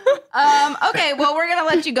 Okay, well, we're gonna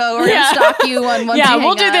let you go. We're Yeah. gonna stalk you once. Yeah, you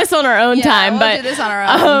we'll hang do up. this on our own Yeah, time. we'll But do this on our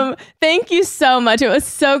own. thank you so much. It was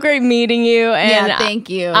so great meeting you, and Yeah, thank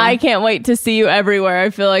you. I can't wait to see you everywhere. I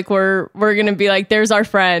feel like we're gonna be like, there's our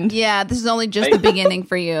friend. Yeah, this is only just the beginning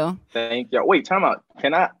for you. Thank you. Wait, time out.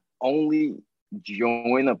 Can I only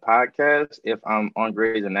join a podcast if I'm on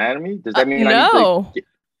Grey's Anatomy? Does that mean I no. need to?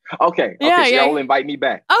 Okay. Yeah, So yeah. y'all will invite me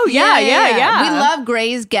back. Oh yeah. We love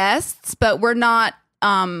Grey's guests, but we're not.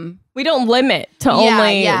 We don't limit to only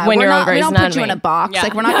when we're you're not, on Grey's we don't Anatomy. put you in a box. Yeah.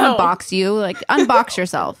 Like we're not No. gonna box you. Like unbox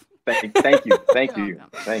yourself. Thank you. Thank you.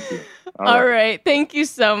 Thank you. All right. Thank you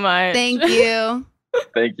so much. Thank you.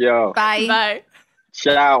 Thank y'all. Bye. Bye.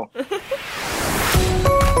 Ciao.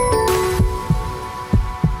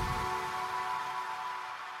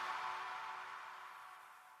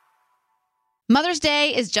 Mother's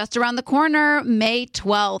Day is just around the corner, May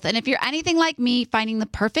 12th. And if you're anything like me, finding the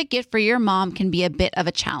perfect gift for your mom can be a bit of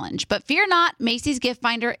a challenge. But fear not, Macy's Gift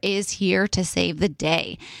Finder is here to save the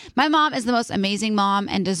day. My mom is the most amazing mom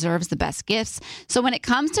and deserves the best gifts. So when it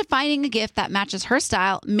comes to finding a gift that matches her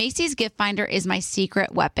style, Macy's Gift Finder is my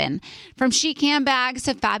secret weapon. From chic handbags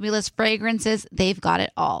to fabulous fragrances, they've got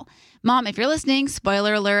it all. Mom, if you're listening,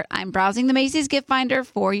 spoiler alert, I'm browsing the Macy's Gift Finder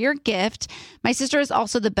for your gift. My sister is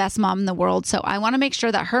also the best mom in the world, so I want to make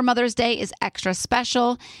sure that her Mother's Day is extra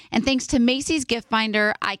special. And thanks to Macy's Gift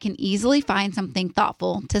Finder, I can easily find something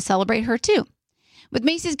thoughtful to celebrate her too. With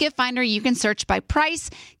Macy's Gift Finder, you can search by price,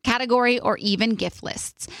 category, or even gift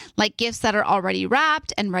lists, like gifts that are already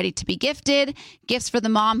wrapped and ready to be gifted, gifts for the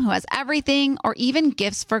mom who has everything, or even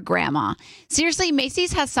gifts for grandma. Seriously,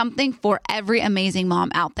 Macy's has something for every amazing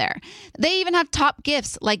mom out there. They even have top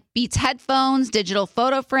gifts like Beats headphones, digital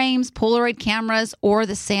photo frames, Polaroid cameras, or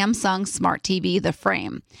the Samsung Smart TV, The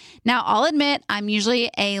Frame. Now, I'll admit I'm usually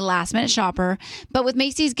a last-minute shopper, but with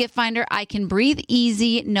Macy's Gift Finder, I can breathe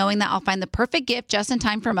easy knowing that I'll find the perfect gift just in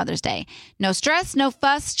time for Mother's Day. No stress, no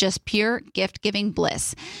fuss, just pure gift-giving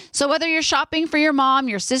bliss. So whether you're shopping for your mom,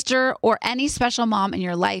 your sister, or any special mom in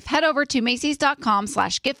your life, head over to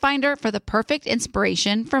Macys.com/giftfinder for the perfect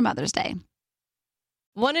inspiration for Mother's Day.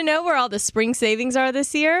 Want to know where all the spring savings are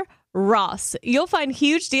this year? Ross. You'll find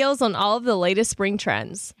huge deals on all of the latest spring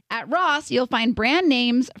trends. At Ross, you'll find brand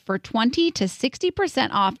names for 20 to 60%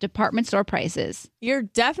 off department store prices. You're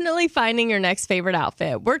definitely finding your next favorite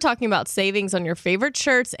outfit. We're talking about savings on your favorite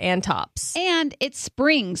shirts and tops. And it's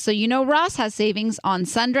spring, so you know Ross has savings on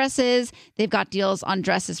sundresses. They've got deals on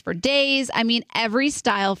dresses for days. I mean, every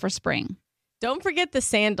style for spring. Don't forget the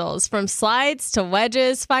sandals. From slides to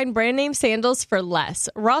wedges, find brand name sandals for less.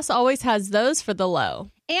 Ross always has those for the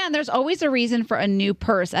low. And there's always a reason for a new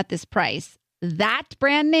purse at this price. That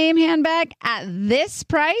brand name handbag at this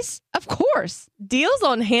price? Of course. Deals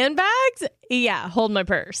on handbags? Yeah, hold my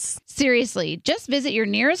purse. Seriously, just visit your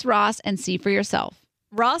nearest Ross and see for yourself.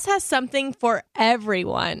 Ross has something for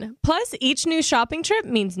everyone. Plus, each new shopping trip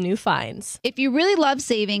means new finds. If you really love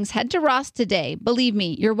savings, head to Ross today. Believe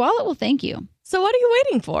me, your wallet will thank you. So what are you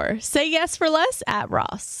waiting for? Say yes for less at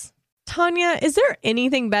Ross. Tanya, is there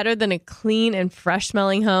anything better than a clean and fresh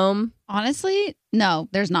smelling home? Honestly, no,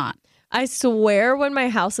 there's not. I swear when my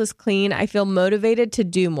house is clean, I feel motivated to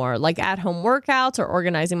do more, like at-home workouts or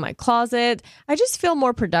organizing my closet. I just feel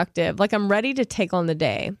more productive, like I'm ready to take on the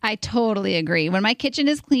day. I totally agree. When my kitchen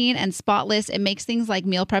is clean and spotless, it makes things like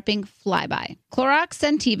meal prepping fly by. Clorox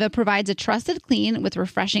Scentiva provides a trusted clean with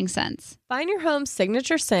refreshing scents. Find your home's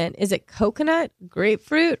signature scent. Is it coconut,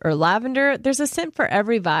 grapefruit, or lavender? There's a scent for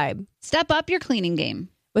every vibe. Step up your cleaning game.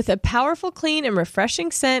 With a powerful, clean, and refreshing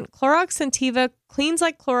scent, Clorox Scentiva cleans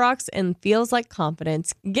like Clorox and feels like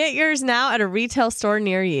confidence. Get yours now at a retail store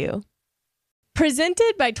near you.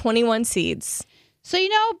 Presented by 21 Seeds. So,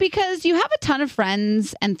 because you have a ton of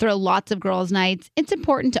friends and throw lots of girls' nights, it's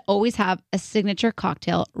important to always have a signature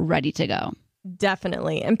cocktail ready to go.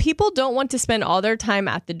 Definitely. And people don't want to spend all their time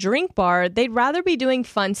at the drink bar. They'd rather be doing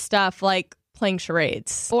fun stuff like playing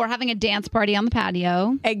charades. Or having a dance party on the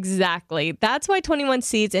patio. Exactly. That's why 21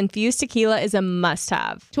 Seeds infused tequila is a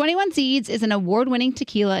must-have. 21 Seeds is an award-winning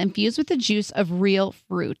tequila infused with the juice of real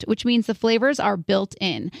fruit, which means the flavors are built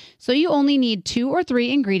in. So you only need 2 or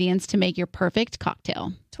 3 ingredients to make your perfect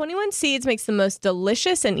cocktail. 21 Seeds makes the most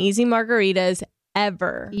delicious and easy margaritas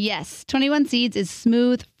ever. Yes, 21 Seeds is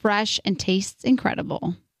smooth, fresh, and tastes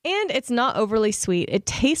incredible. And it's not overly sweet. It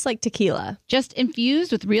tastes like tequila. Just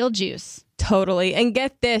infused with real juice. Totally. And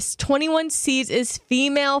get this, 21 Seeds is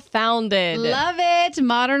female founded. Love it.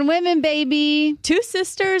 Modern women, baby. 2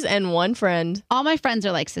 sisters and 1 friend. All my friends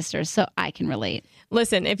are like sisters, so I can relate.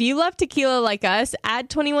 Listen, if you love tequila like us, add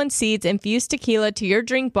 21 Seeds infused tequila to your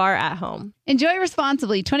drink bar at home. Enjoy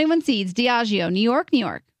responsibly. 21 Seeds, Diageo, New York, New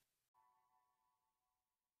York.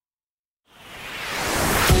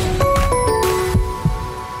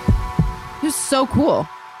 He was so cool.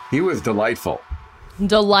 He was delightful.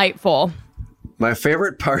 Delightful. My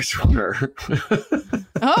favorite parts were...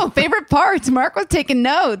 favorite parts. Mark was taking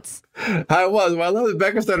notes. I was. Well, I love that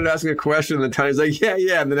Becca started asking a question and then Tanya's like,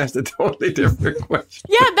 yeah, and then asked a totally different question.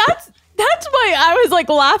 Yeah, that's why I was like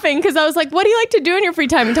laughing, because I was like, what do you like to do in your free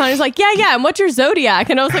time? And Tanya's like, yeah, and what's your zodiac?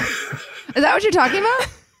 And I was like... Is that what you're talking about?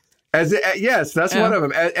 Yes, that's one of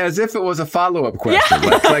them. As if it was a follow-up question.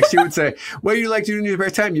 Yeah. Like she would say, what do you like to do in your spare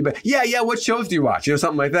time? You'd be, yeah, what shows do you watch?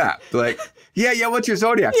 Something like that. Like, yeah, what's your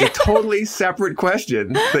zodiac? It's a totally separate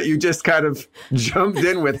question that you just kind of jumped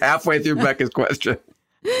in with halfway through Becca's question.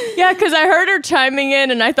 Yeah, because I heard her chiming in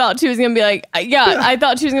and I thought she was going to be like, I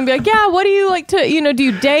thought she was going to be like, yeah, what do you like to, do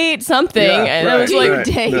you date something? Yeah, and right, I was like,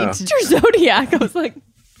 date? No. What's your zodiac? I was like,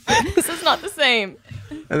 this is not the same.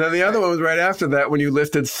 And then the other one was right after that when you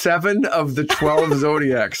listed 7 of the 12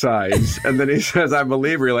 zodiac signs. And then he says, I'm a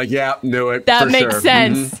Libra. You're like, yeah, knew it. That for makes sure.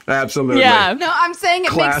 sense. Mm-hmm. Absolutely. Yeah. No, I'm saying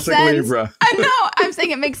it Classic makes sense. Libra. I know. I'm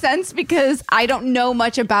saying it makes sense because I don't know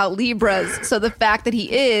much about Libras. So the fact that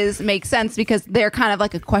he is makes sense because they're kind of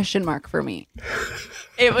like a question mark for me.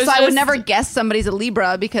 It was so I would never guess somebody's a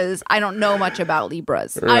Libra because I don't know much about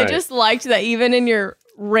Libras. Right. I just liked that even in your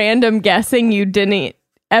random guessing, you didn't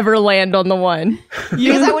ever land on the one.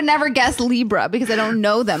 Because I would never guess Libra because I don't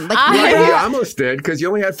know them. Like You almost did because you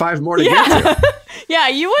only had 5 more to get to. Yeah,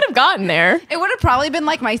 you would have gotten there. it would have probably been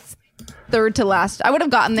like my third to last. I would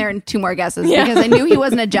have gotten there in 2 more guesses because I knew he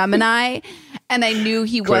wasn't a Gemini and I knew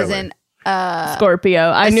he wasn't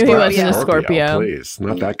Scorpio. I knew he wasn't a Scorpio. Scorpio. Please,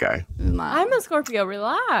 not that guy. I'm a Scorpio.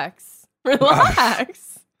 Relax. Relax.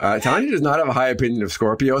 Tanya does not have a high opinion of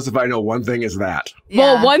Scorpios. If I know one thing, is that.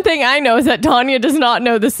 Yeah. Well, one thing I know is that Tanya does not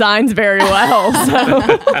know the signs very well. So.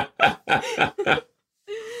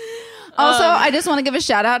 Also, I just want to give a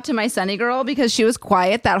shout out to my Sunny girl because she was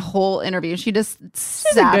quiet that whole interview. She just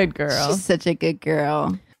She's a good girl. She's such a good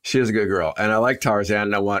girl. She is a good girl. And I like Tarzan,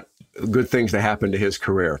 and I want good things to happen to his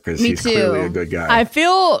career because Me he's too. clearly a good guy. I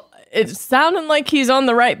feel it's sounding like he's on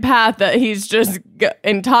the right path, that he's just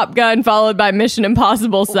in Top Gun followed by Mission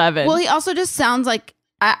Impossible 7. Well, he also just sounds like,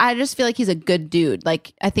 I just feel like he's a good dude.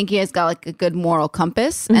 Like, I think he has got like a good moral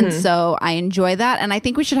compass. And so I enjoy that. And I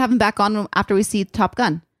think we should have him back on after we see Top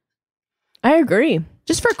Gun. I agree.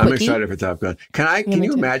 Just for a I'm quickie. excited for Top Gun. Can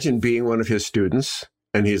you imagine being one of his students?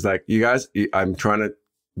 And he's like, you guys, I'm trying to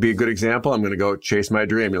be a good example. I'm going to go chase my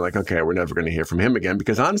dream. You're like, okay, we're never going to hear from him again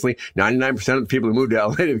because honestly, 99% of the people who move to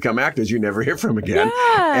LA to become actors, you never hear from again.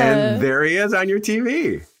 Yeah. And there he is on your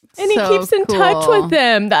TV. And he keeps in touch with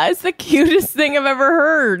them. That is the cutest thing I've ever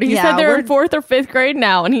heard. He said they're in 4th or 5th grade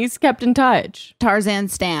now, and he's kept in touch. Tarzan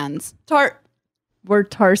stands. We're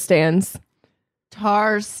Tar stands.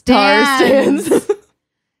 Tar stands.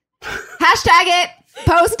 Hashtag it.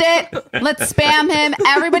 Post it. Let's spam him.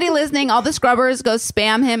 Everybody listening, all the scrubbers, go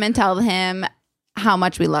spam him and tell him how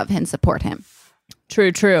much we love him and support him.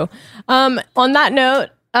 True. On that note,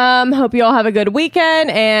 hope you all have a good weekend,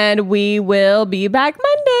 and we will be back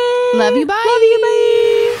Monday. Love you. Bye. Love you. Bye.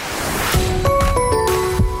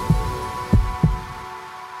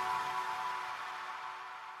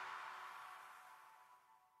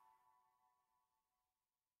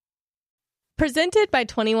 Presented by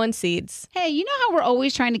 21 Seeds. Hey, you know how we're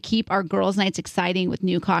always trying to keep our girls' nights exciting with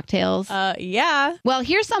new cocktails? Yeah. Well,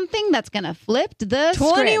 here's something that's going to flip the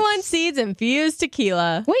 21 script. Seeds infused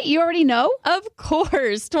tequila. Wait, you already know? Of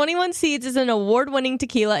course. 21 Seeds is an award-winning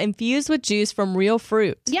tequila infused with juice from real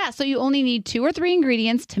fruit. Yeah, so you only need 2 or 3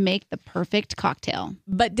 ingredients to make the perfect cocktail.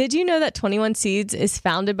 But did you know that 21 Seeds is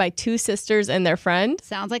founded by 2 sisters and their friend?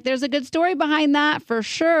 Sounds like there's a good story behind that for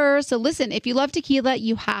sure. So listen, if you love tequila,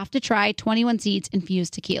 you have to try 21 Seeds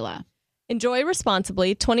infused tequila. Enjoy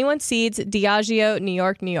responsibly. 21 Seeds, Diageo, New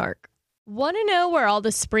York, New York. Want to know where all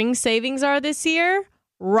the spring savings are this year?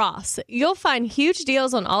 Ross. You'll find huge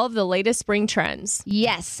deals on all of the latest spring trends.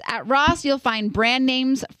 Yes, at Ross, you'll find brand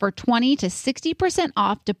names for 20 to 60%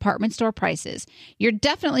 off department store prices. You're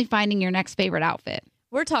definitely finding your next favorite outfit.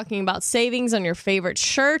 We're talking about savings on your favorite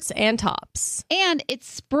shirts and tops. And it's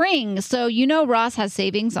spring, so you know Ross has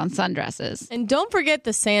savings on sundresses. And don't forget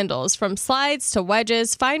the sandals. From slides to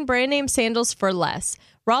wedges, find brand name sandals for less.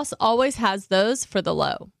 Ross always has those for the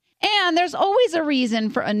low. And there's always a reason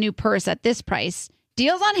for a new purse at this price.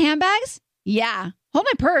 Deals on handbags? Yeah. Hold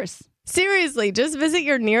my purse. Seriously, just visit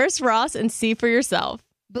your nearest Ross and see for yourself.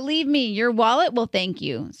 Believe me, your wallet will thank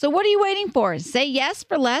you. So what are you waiting for? Say yes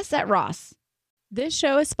for less at Ross. This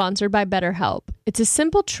show is sponsored by BetterHelp. It's a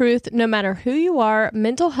simple truth. No matter who you are,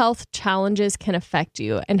 mental health challenges can affect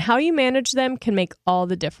you, and how you manage them can make all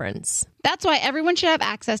the difference. That's why everyone should have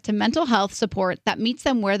access to mental health support that meets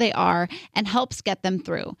them where they are and helps get them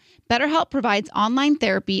through. BetterHelp provides online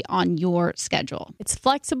therapy on your schedule. It's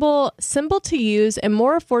flexible, simple to use, and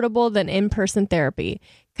more affordable than in-person therapy.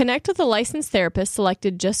 Connect with a licensed therapist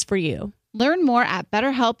selected just for you. Learn more at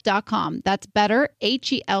BetterHelp.com. That's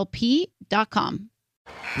BetterHelp.com.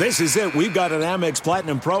 This is it. We've got an Amex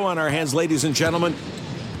Platinum Pro on our hands, ladies and gentlemen.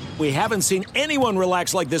 We haven't seen anyone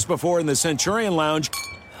relax like this before in the Centurion Lounge.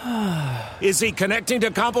 Is he connecting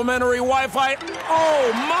to complimentary Wi-Fi?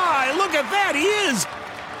 Oh, my. Look at that. He is.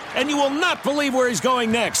 And you will not believe where he's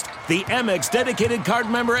going next. The Amex dedicated card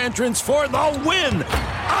member entrance for the win.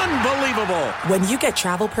 Unbelievable. When you get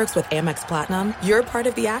travel perks with Amex Platinum, you're part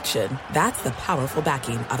of the action. That's the powerful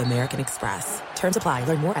backing of American Express. Terms apply.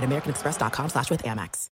 Learn more at americanexpress.com/withAmex.